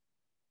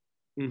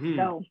 Mm-hmm.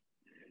 So,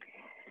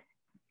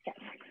 yes.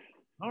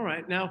 All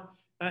right. Now,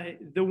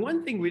 the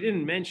one thing we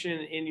didn't mention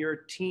in your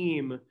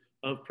team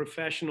of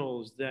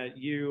professionals that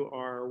you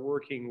are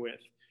working with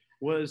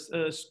was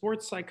a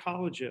sports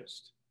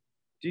psychologist.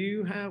 Do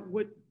you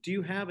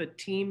have a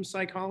team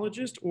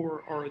psychologist,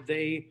 or are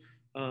they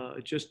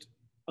just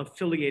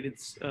affiliated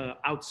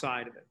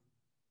outside of it?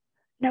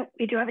 No,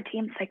 we do have a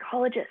team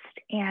psychologist,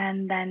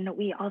 and then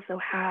we also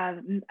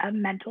have a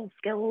mental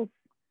skills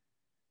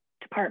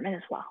department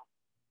as well.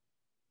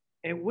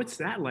 And what's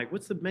that like?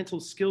 What's the mental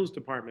skills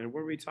department? What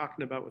are we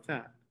talking about with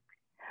that?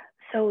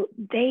 So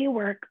they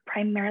work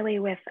primarily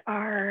with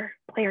our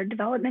player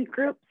development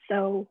group.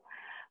 So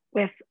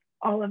with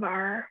all of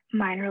our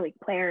minor league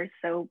players.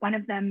 So one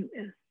of them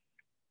is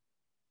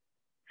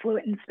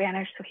fluent in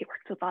Spanish, so he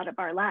works with a lot of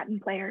our Latin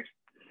players.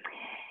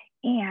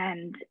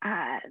 And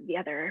the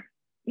other,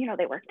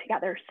 they work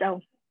together.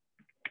 So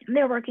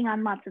they're working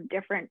on lots of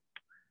different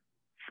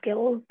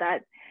skills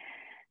that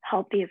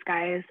help these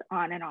guys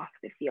on and off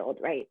the field,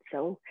 right?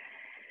 So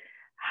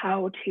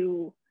how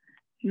to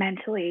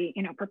mentally,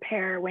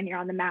 prepare when you're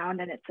on the mound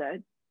and it's a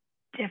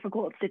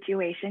difficult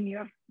situation. You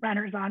have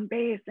runners on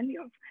base and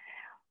you have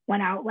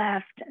one out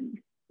left, and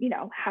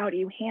how do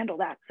you handle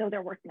that? So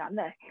they're working on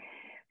the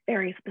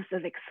very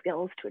specific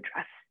skills to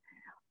address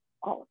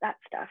all of that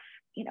stuff.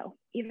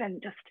 Even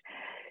just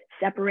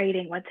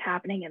separating what's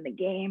happening in the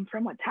game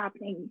from what's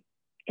happening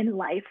in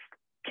life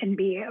can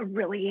be a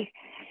really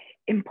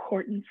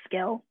important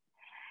skill.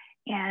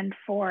 And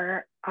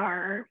for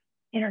our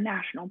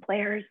international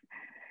players,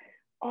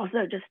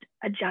 also just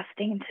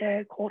adjusting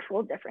to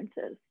cultural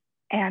differences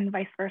and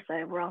vice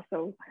versa. We're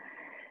also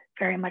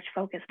very much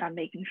focused on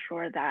making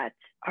sure that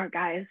our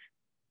guys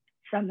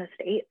from the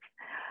States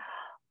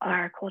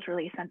are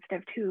culturally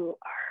sensitive to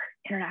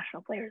our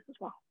international players as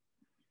well.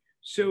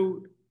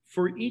 So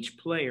for each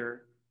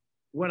player,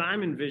 what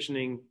I'm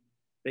envisioning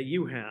that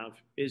you have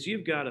is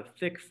you've got a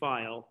thick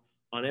file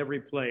on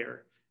every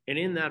player. And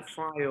in that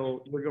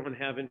file, we're going to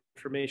have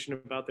information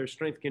about their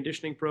strength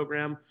conditioning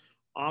program,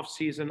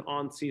 off-season,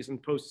 on-season,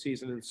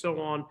 post-season, and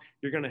so on.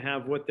 You're going to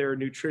have what their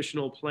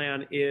nutritional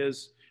plan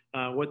is,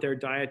 what their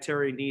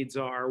dietary needs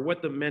are,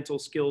 what the mental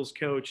skills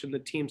coach and the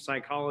team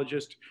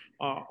psychologist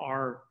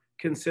are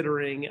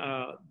considering.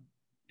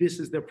 This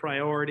is the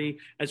priority,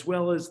 as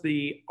well as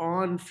the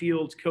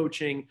on-field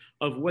coaching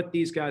of what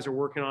these guys are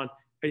working on.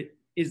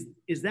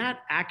 Is that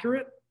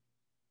accurate?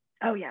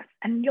 Oh, yes.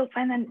 And you'll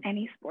find that in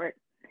any sport.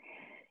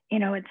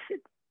 It's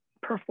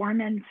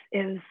performance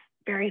is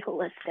very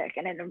holistic,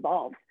 and it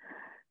involves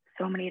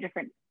so many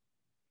different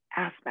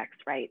aspects,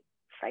 right?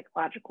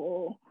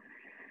 Psychological,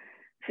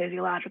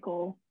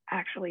 physiological,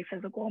 actually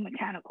physical,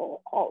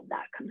 mechanical, all of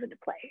that comes into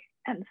play.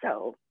 And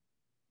so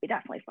we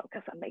definitely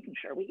focus on making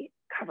sure we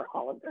cover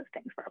all of those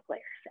things for our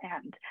players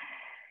and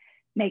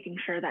making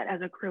sure that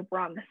as a group, we're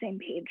on the same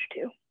page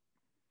too.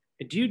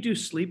 Do you do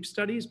sleep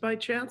studies by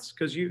chance?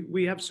 Because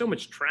we have so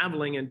much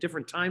traveling in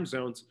different time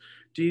zones.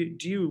 Do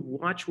you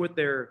watch what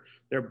their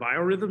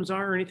biorhythms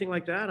are or anything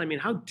like that? I mean,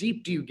 how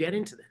deep do you get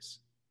into this?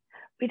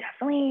 We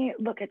definitely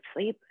look at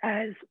sleep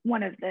as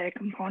one of the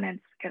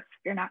components, because if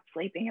you're not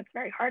sleeping, it's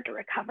very hard to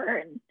recover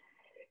and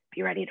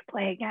be ready to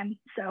play again.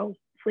 So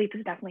sleep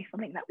is definitely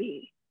something that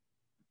we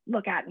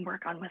look at and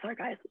work on with our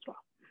guys as well.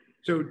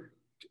 So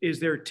is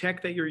there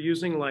tech that you're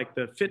using, like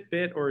the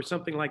Fitbit or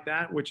something like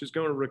that, which is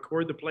going to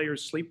record the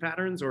player's sleep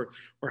patterns or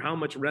how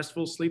much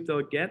restful sleep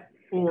they'll get?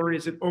 Or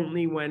is it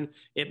only when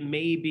it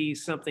may be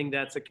something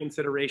that's a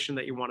consideration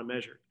that you want to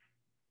measure?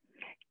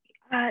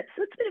 So it's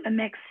a bit of a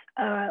mix.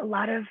 A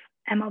lot of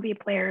MLB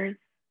players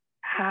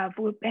have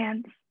Whoop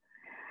bands.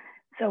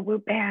 So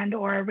Whoop band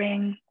or a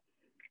ring,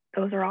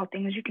 those are all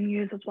things you can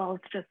use, as well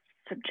as just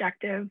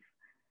subjective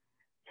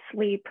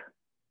sleep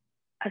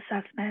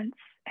assessments.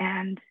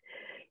 And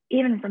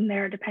even from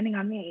there, depending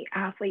on the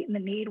athlete and the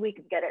need, we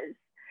can get as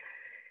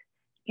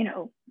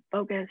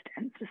focused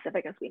and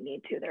specific as we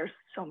need to. There's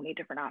so many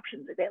different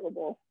options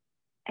available,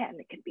 and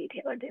it can be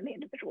tailored to the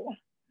individual.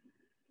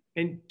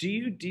 And do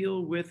you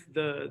deal with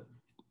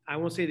I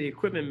won't say the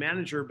equipment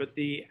manager, but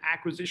the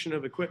acquisition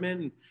of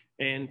equipment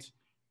and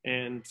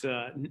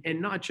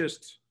not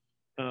just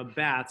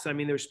bats? I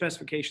mean, there's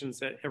specifications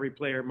that every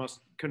player must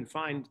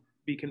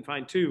be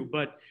confined to,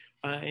 but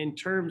in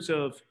terms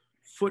of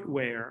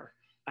footwear,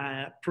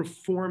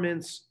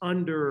 performance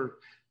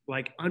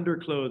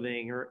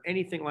underclothing or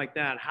anything like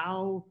that,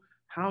 how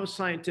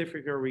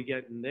scientific are we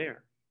getting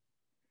there?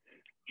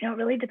 It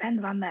really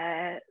depends on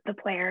the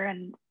player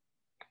and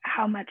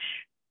how much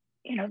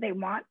they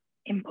want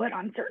input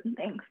on certain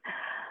things.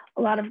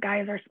 A lot of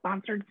guys are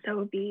sponsored,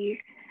 so the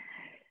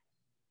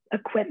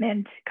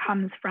equipment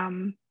comes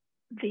from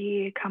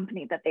the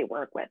company that they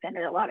work with, and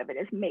a lot of it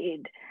is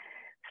made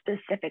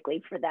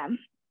specifically for them.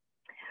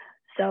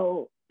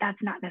 So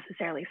that's not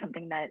necessarily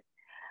something that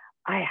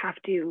I have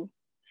to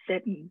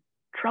sit and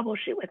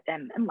troubleshoot with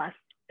them unless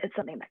it's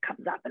something that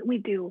comes up. And we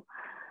do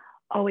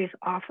always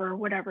offer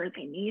whatever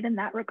they need in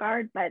that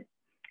regard, but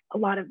a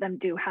lot of them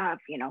do have,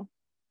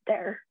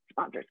 their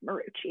sponsors,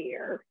 Marucci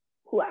or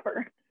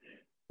whoever,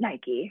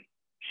 Nike,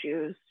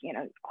 shoes,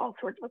 all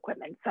sorts of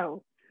equipment.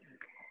 So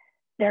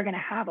they're going to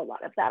have a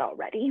lot of that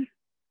already.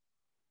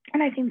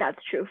 And I think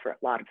that's true for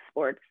a lot of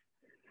sports.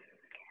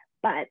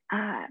 But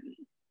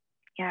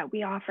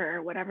we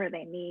offer whatever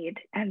they need.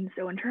 And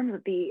so in terms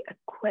of the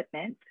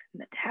equipment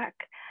and the tech,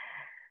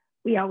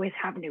 we always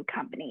have new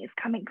companies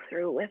coming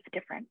through with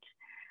different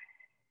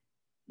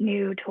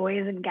new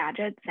toys and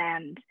gadgets.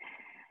 And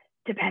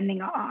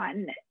depending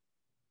on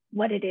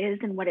what it is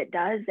and what it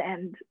does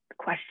and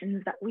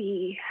questions that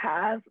we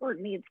have or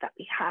needs that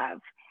we have,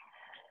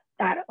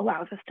 that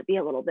allows us to be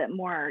a little bit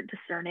more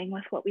discerning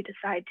with what we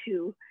decide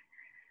to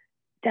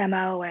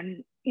demo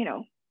and,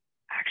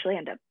 actually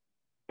end up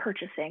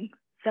purchasing.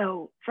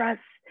 So for us,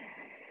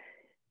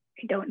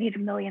 I don't need a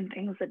million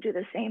things that do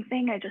the same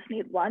thing. I just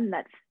need one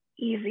that's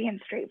easy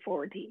and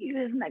straightforward to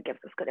use and that gives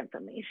us good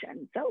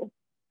information. So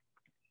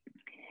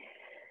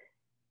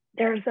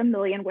there's a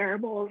million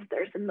wearables,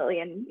 there's a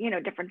million,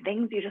 different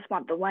things. You just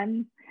want the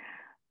one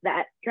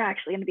that you're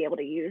actually going to be able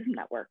to use and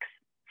that works.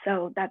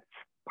 So that's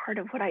part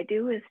of what I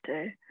do, is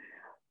to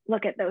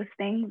look at those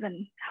things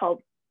and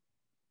help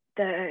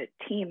the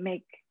team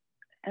make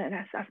an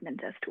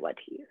assessment as to what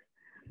to use.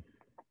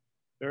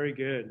 Very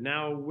good.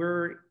 Now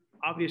we're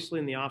obviously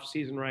in the off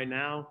season right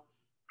now.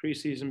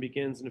 Preseason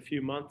begins in a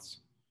few months.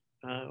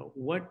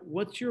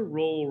 What's your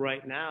role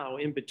right now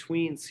in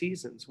between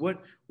seasons?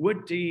 What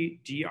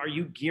are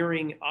you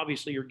gearing?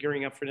 Obviously, you're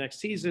gearing up for next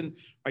season.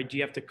 Or do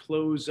you have to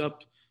close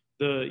up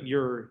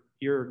your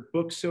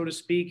book, so to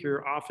speak,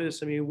 your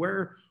office? I mean,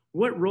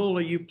 what role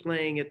are you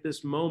playing at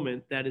this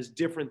moment that is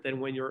different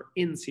than when you're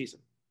in season?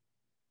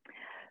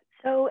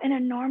 So in a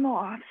normal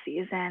off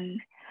season,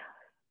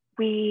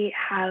 we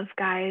have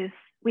guys.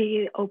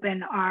 We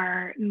open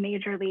our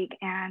major league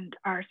and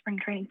our spring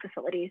training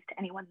facilities to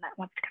anyone that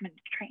wants to come in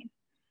to train.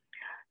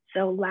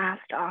 So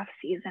last off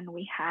season,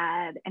 we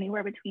had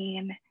anywhere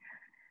between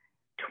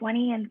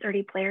 20 and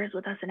 30 players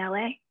with us in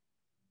LA,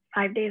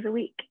 5 days a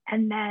week.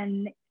 And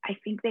then I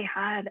think they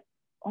had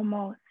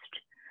almost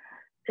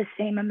the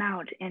same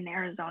amount in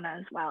Arizona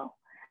as well.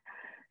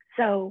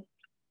 So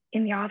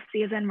in the off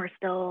season, we're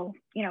still,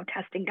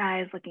 testing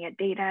guys, looking at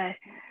data,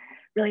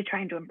 really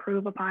trying to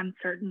improve upon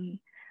certain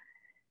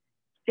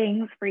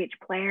things for each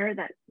player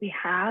that we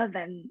have,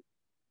 and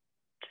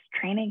just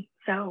training.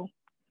 So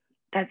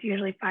that's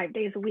usually 5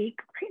 days a week.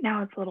 Right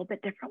now it's a little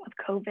bit different with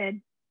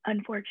COVID,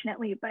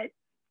 unfortunately, but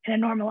in a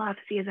normal off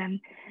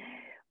season,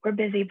 we're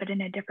busy, but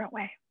in a different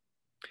way.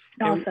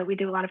 And also we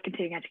do a lot of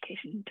continuing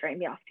education during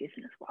the off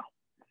season as well.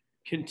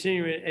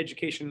 Continuing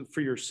education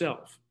for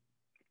yourself?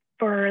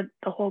 For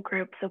the whole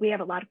group. So we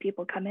have a lot of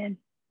people come in.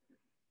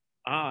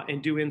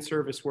 And do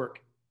in-service work.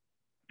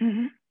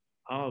 Mm-hmm.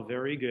 Oh,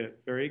 very good.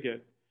 Very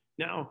good.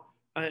 Now,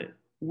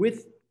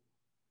 with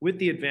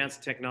the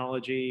advanced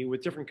technology,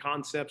 with different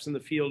concepts in the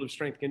field of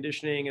strength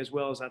conditioning, as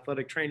well as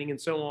athletic training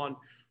and so on,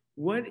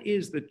 what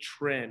is the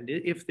trend,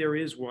 if there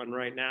is one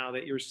right now,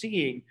 that you're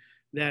seeing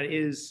that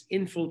is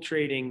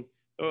infiltrating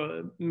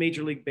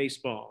Major League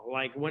Baseball?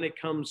 Like when it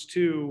comes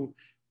to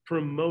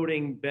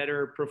promoting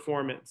better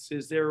performance,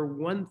 is there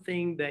one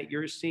thing that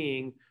you're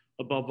seeing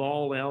above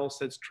all else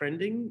that's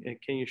trending? And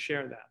can you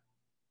share that?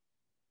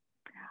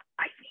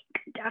 I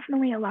think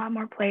definitely a lot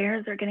more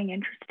players are getting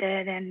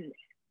interested in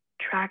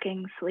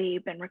tracking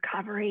sleep and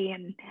recovery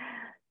and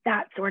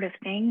that sort of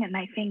thing. And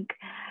I think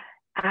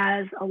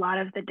as a lot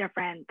of the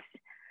different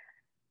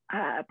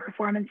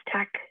performance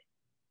tech,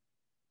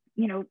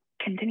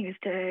 continues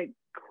to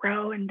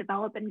grow and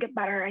develop and get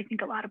better, I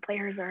think a lot of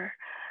players are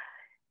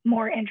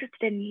more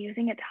interested in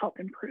using it to help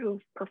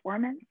improve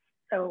performance.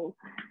 So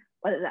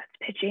whether that's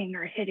pitching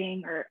or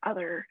hitting or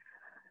other,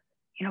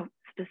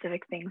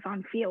 specific things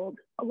on field,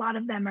 a lot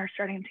of them are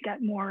starting to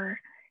get more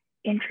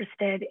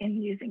interested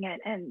in using it.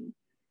 And,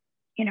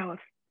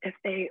 if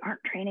they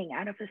aren't training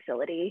at a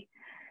facility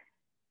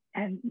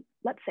and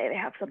let's say they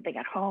have something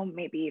at home,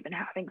 maybe even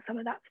having some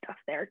of that stuff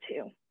there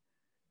too.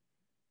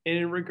 And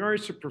in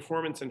regards to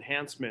performance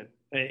enhancement,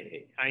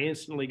 I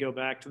instantly go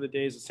back to the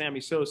days of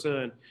Sammy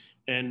Sosa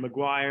and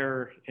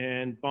McGwire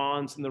and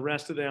Bonds and the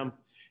rest of them.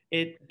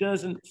 It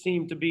doesn't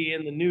seem to be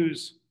in the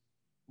news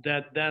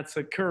that that's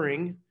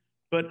occurring,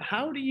 but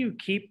how do you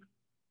keep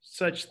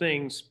such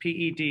things,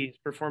 PEDs,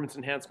 performance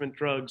enhancement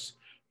drugs,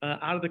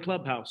 out of the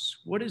clubhouse?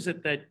 What is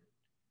it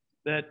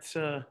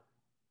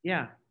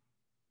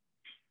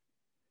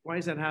why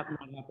is that not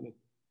happening?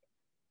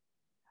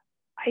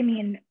 I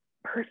mean,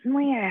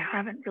 personally, I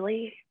haven't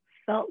really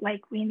felt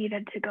like we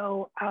needed to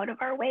go out of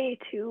our way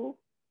to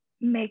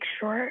make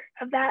sure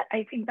of that.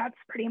 I think that's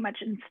pretty much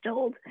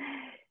instilled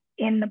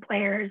in the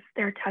players.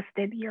 They're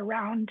tested year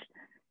round,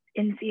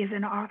 in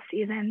season, off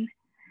season.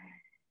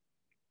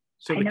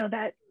 So I know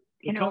that,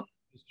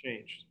 has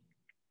changed.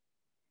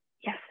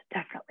 Yes,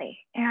 definitely.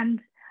 And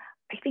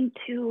I think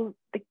too,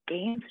 the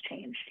game's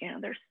changed.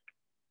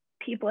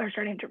 People are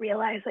starting to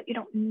realize that you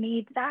don't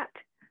need that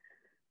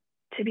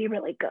to be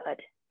really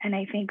good. And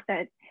I think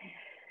that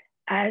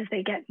as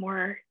they get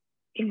more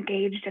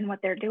engaged in what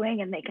they're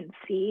doing and they can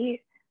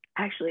see,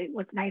 actually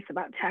what's nice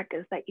about tech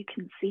is that you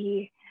can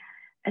see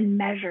and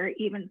measure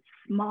even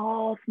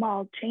small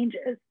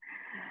changes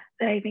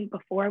that I think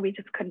before we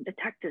just couldn't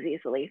detect as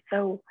easily.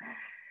 So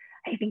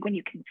I think when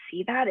you can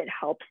see that, it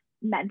helps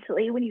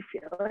mentally when you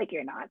feel like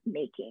you're not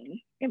making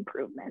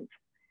improvements.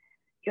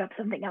 You have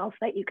something else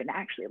that you can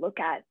actually look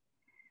at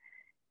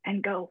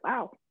and go,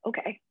 wow,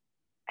 okay,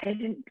 I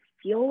didn't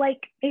feel like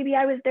maybe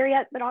I was there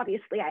yet, but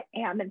obviously I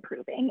am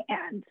improving,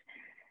 and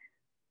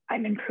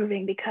I'm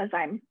improving because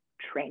I'm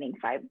training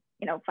 5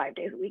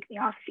 days a week in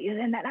the off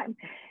season, and I'm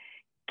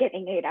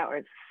getting 8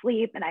 hours of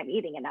sleep and I'm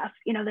eating enough.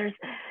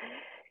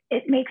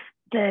 it makes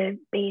the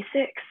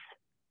basics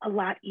a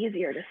lot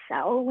easier to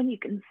sell when you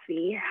can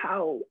see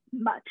how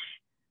much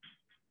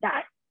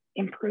that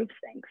improves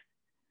things.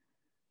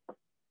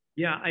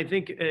 Yeah, I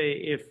think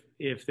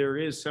if there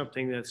is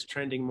something that's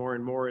trending more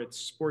and more, it's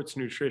sports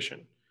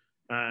nutrition.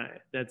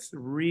 That's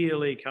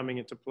really coming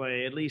into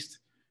play, at least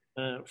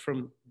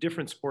from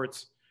different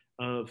sports,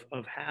 of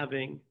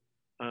having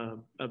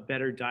a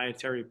better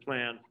dietary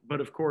plan.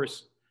 But of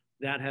course,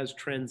 that has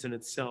trends in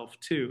itself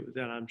too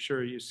that I'm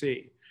sure you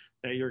see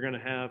that you're going to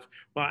have.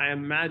 Well, I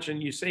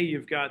imagine you say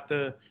you've got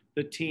the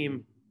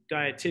team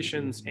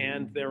dietitians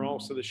and they're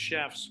also the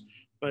chefs.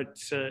 But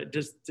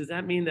does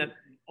that mean that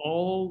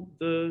all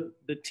the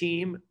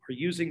team are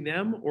using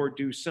them, or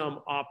do some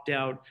opt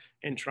out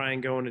and try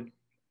and go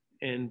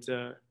and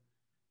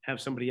have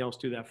somebody else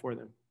do that for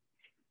them?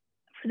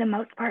 For the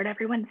most part,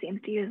 everyone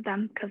seems to use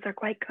them because they're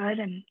quite good,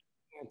 and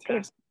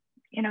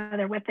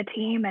they're with the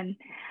team. And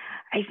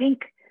I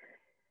think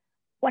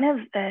one of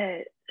the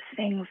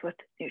things with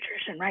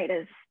nutrition, right,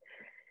 is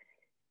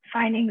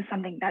finding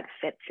something that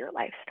fits your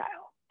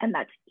lifestyle and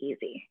that's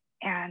easy.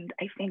 And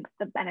I think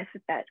the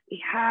benefit that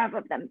we have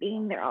of them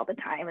being there all the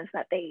time is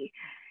that they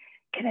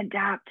can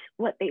adapt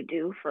what they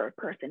do for a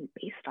person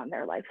based on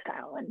their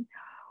lifestyle and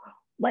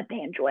what they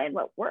enjoy and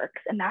what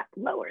works. And that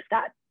lowers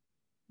that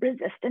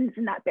resistance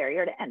and that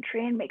barrier to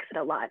entry and makes it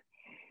a lot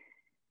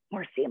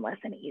more seamless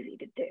and easy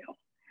to do.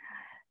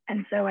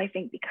 And so I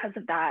think because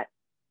of that,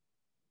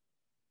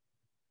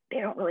 they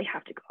don't really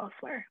have to go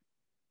elsewhere.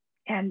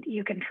 And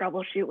you can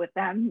troubleshoot with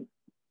them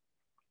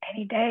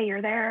any day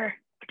you're there,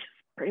 which is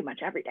pretty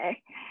much every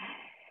day.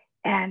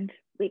 And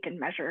we can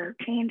measure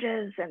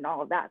changes and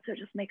all of that. So it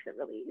just makes it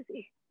really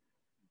easy.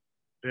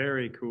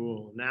 Very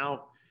cool.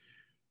 Now,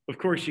 of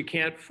course, you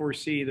can't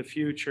foresee the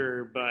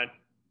future, but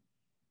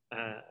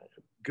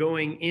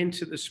going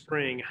into the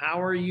spring,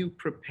 how are you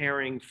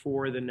preparing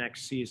for the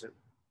next season?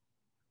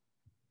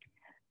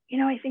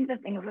 I think the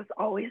thing that's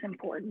always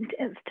important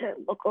is to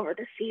look over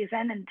the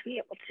season and to be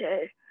able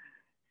to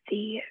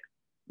see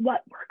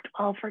what worked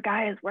well for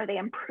guys, where they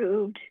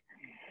improved,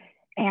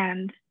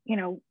 and,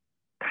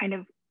 kind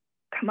of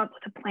come up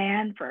with a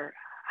plan for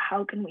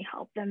how can we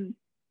help them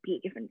be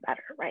even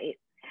better, right?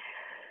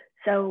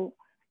 So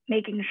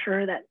making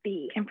sure that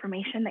the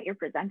information that you're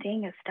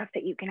presenting is stuff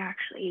that you can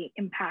actually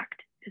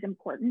impact is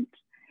important.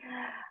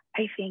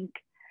 I think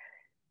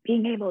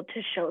being able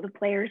to show the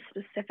players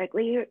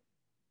specifically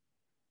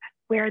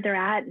where they're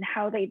at and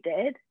how they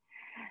did,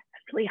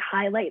 really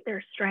highlight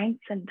their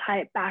strengths and tie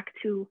it back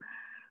to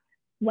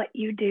what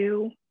you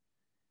do,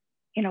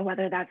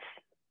 whether that's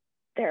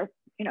their,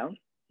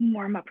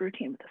 warm-up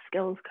routine with the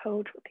skills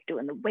coach, what they do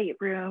in the weight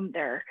room,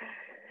 their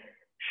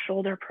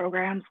shoulder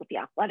programs with the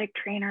athletic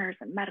trainers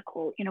and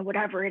medical,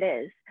 whatever it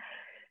is,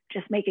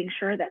 just making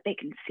sure that they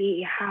can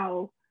see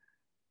how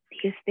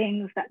these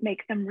things that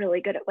make them really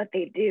good at what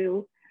they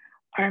do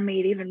are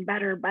made even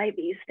better by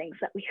these things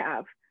that we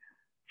have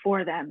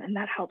for them. And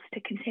that helps to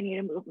continue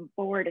to move them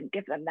forward and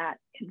give them that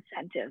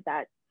incentive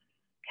that,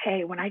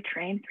 hey, when I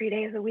train 3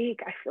 days a week,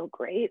 I feel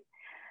great.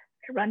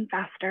 I run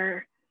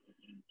faster,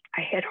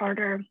 I hit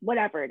harder,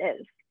 whatever it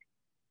is.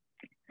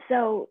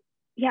 So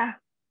yeah,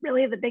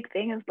 really the big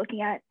thing is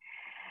looking at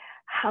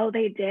how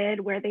they did,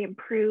 where they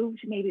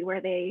improved, maybe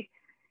where they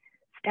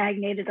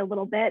stagnated a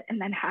little bit,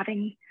 and then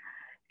having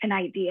an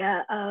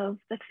idea of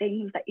the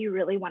things that you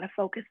really want to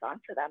focus on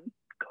for them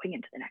going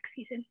into the next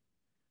season.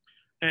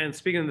 And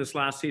speaking of this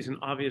last season,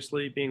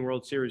 obviously being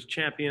World Series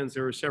champions,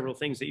 there were several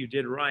things that you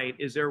did right.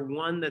 Is there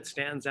one that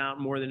stands out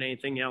more than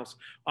anything else?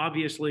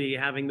 Obviously,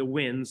 having the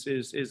wins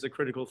is a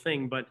critical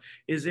thing, but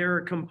is there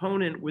a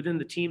component within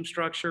the team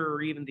structure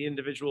or even the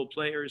individual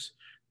players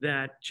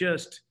that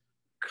just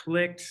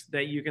clicked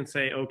that you can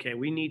say, okay,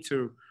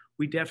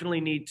 we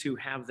definitely need to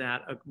have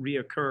that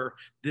reoccur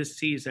this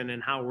season,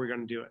 and how we're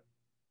going to do it?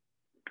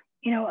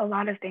 A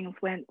lot of things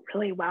went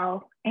really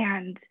well.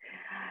 And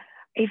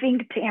I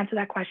think to answer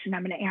that question,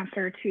 I'm going to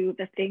answer to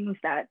the things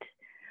that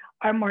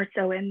are more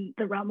so in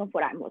the realm of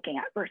what I'm looking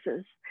at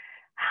versus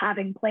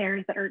having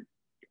players that are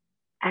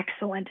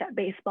excellent at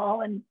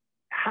baseball and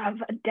have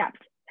a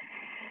depth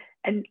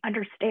and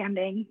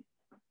understanding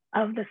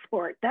of the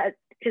sport that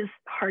is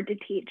hard to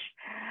teach.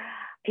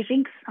 I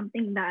think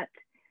something that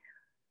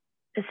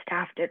the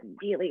staff did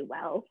really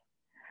well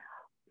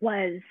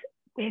was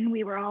when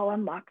we were all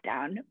on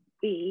lockdown,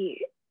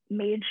 we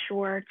made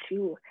sure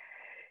to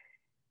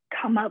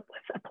come up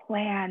with a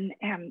plan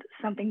and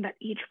something that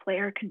each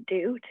player could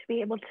do to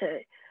be able to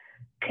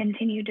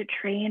continue to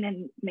train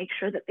and make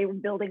sure that they were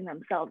building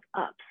themselves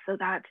up so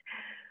that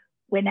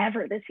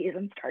whenever the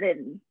season started,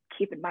 and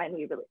keep in mind,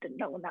 we really didn't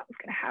know when that was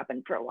going to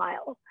happen for a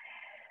while,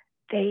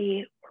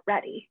 they were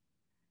ready.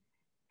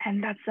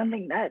 And that's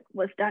something that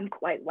was done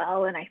quite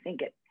well. And I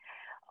think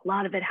a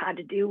lot of it had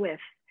to do with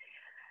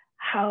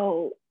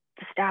how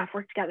the staff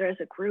worked together as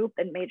a group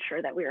and made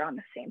sure that we were on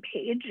the same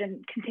page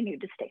and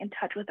continued to stay in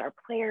touch with our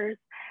players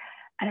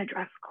and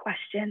address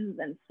questions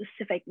and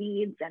specific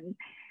needs and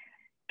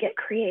get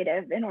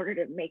creative in order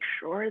to make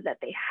sure that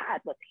they had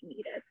what they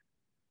needed.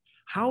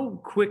 How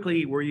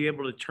quickly were you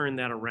able to turn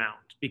that around?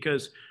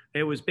 Because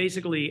it was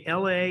basically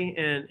LA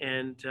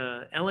and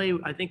LA.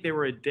 I think they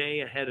were a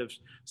day ahead of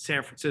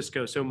San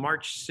Francisco. So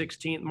March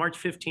 16th, March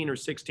 15 or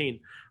 16,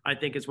 I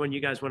think is when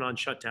you guys went on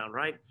shutdown,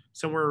 right?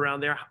 Somewhere around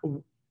there.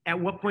 At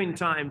what point in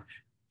time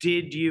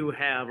did you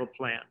have a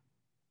plan?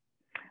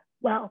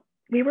 Well,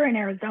 we were in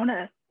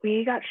Arizona.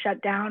 We got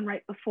shut down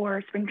right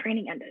before spring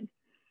training ended.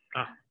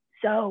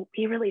 So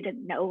we really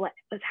didn't know what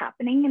was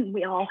happening, and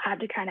we all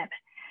had to kind of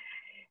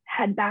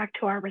head back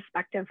to our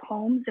respective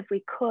homes if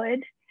we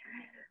could.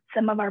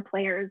 Some of our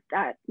players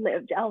that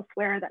lived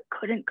elsewhere that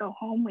couldn't go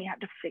home, we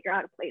had to figure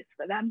out a place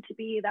for them to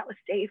be that was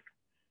safe.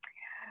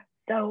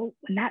 So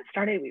when that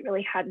started, we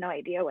really had no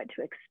idea what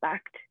to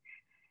expect.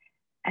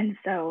 And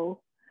so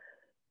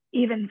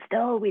even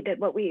still, we did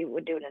what we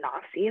would do in an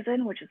off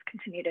season, which is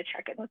continue to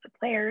check in with the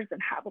players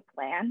and have a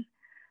plan,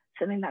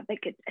 something that they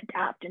could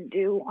adapt and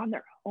do on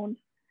their own.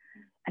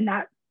 And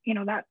that,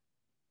 that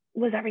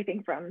was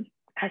everything from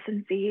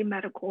S&C,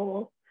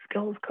 medical,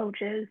 skills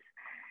coaches,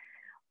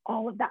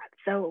 all of that.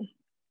 So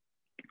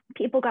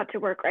people got to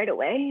work right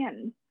away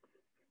and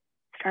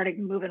started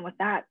moving with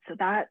that. So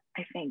that,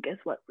 I think, is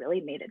what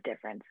really made a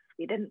difference.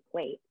 We didn't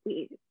wait.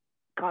 We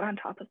got on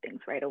top of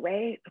things right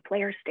away. The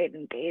players stayed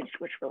engaged,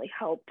 which really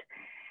helped.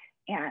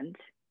 And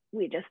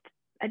we just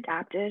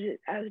adapted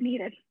as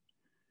needed.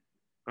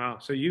 Wow.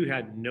 So you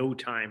had no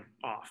time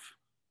off.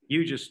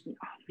 You just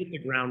hit the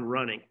ground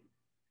running.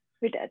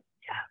 We did.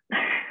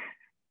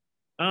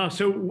 Yeah.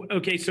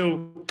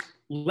 So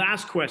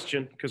last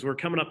question, because we're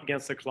coming up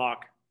against the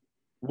clock.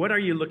 What are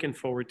you looking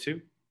forward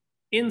to?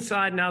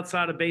 Inside and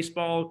outside of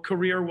baseball,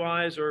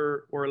 career-wise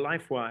or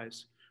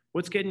life-wise?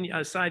 What's getting,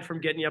 aside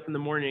from getting you up in the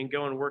morning and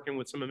going and working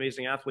with some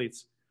amazing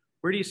athletes,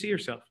 where do you see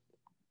yourself?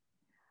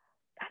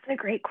 That's a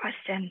great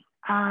question.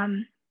 I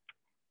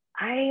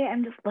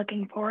am just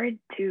looking forward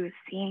to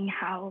seeing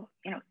how,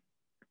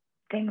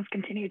 things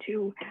continue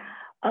to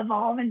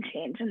evolve and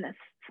change in this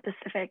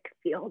specific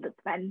field. It's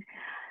been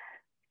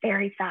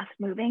very fast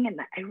moving, and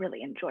I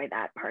really enjoy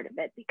that part of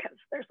it because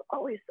there's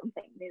always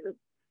something new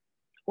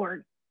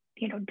or,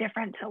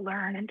 different to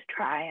learn and to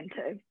try and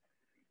to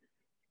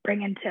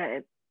bring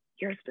into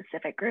your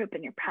specific group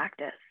and your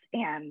practice.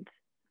 And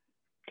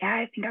yeah,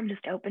 I think I'm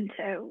just open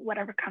to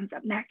whatever comes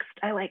up next.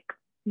 I like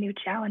new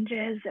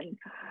challenges and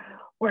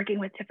working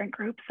with different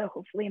groups. So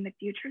hopefully in the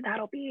future,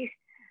 that'll be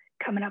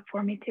coming up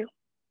for me too.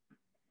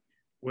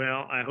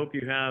 Well, I hope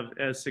you have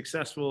as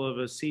successful of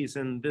a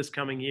season this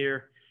coming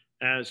year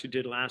as you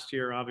did last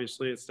year.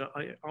 Obviously, it's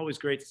always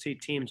great to see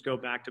teams go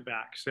back to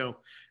back. So,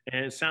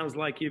 and it sounds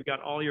like you've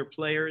got all your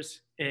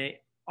players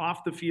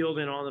off the field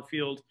and on the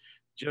field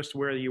just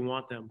where you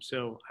want them.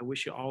 So I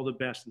wish you all the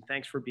best, and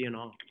thanks for being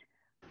on.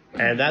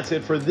 And that's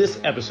it for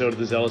this episode of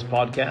the Zealous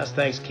Podcast.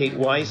 Thanks, Kate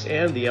Weiss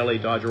and the LA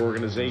Dodger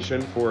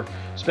organization for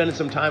spending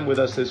some time with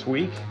us this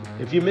week.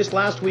 If you missed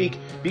last week,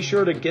 be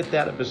sure to get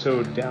that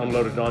episode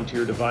downloaded onto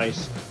your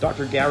device.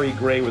 Dr. Gary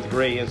Gray with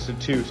Gray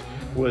Institute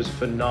was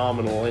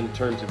phenomenal in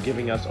terms of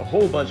giving us a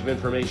whole bunch of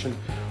information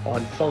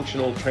on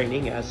functional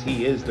training, as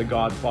he is the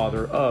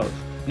godfather of.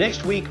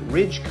 Next week,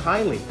 Ridge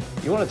Kiley.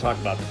 You want to talk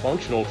about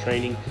functional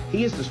training?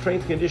 He is the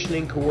strength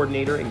conditioning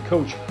coordinator and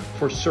coach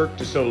for Cirque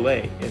du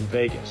Soleil in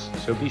Vegas.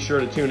 So be sure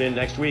to tune in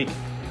next week,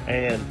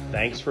 and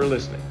thanks for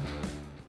listening.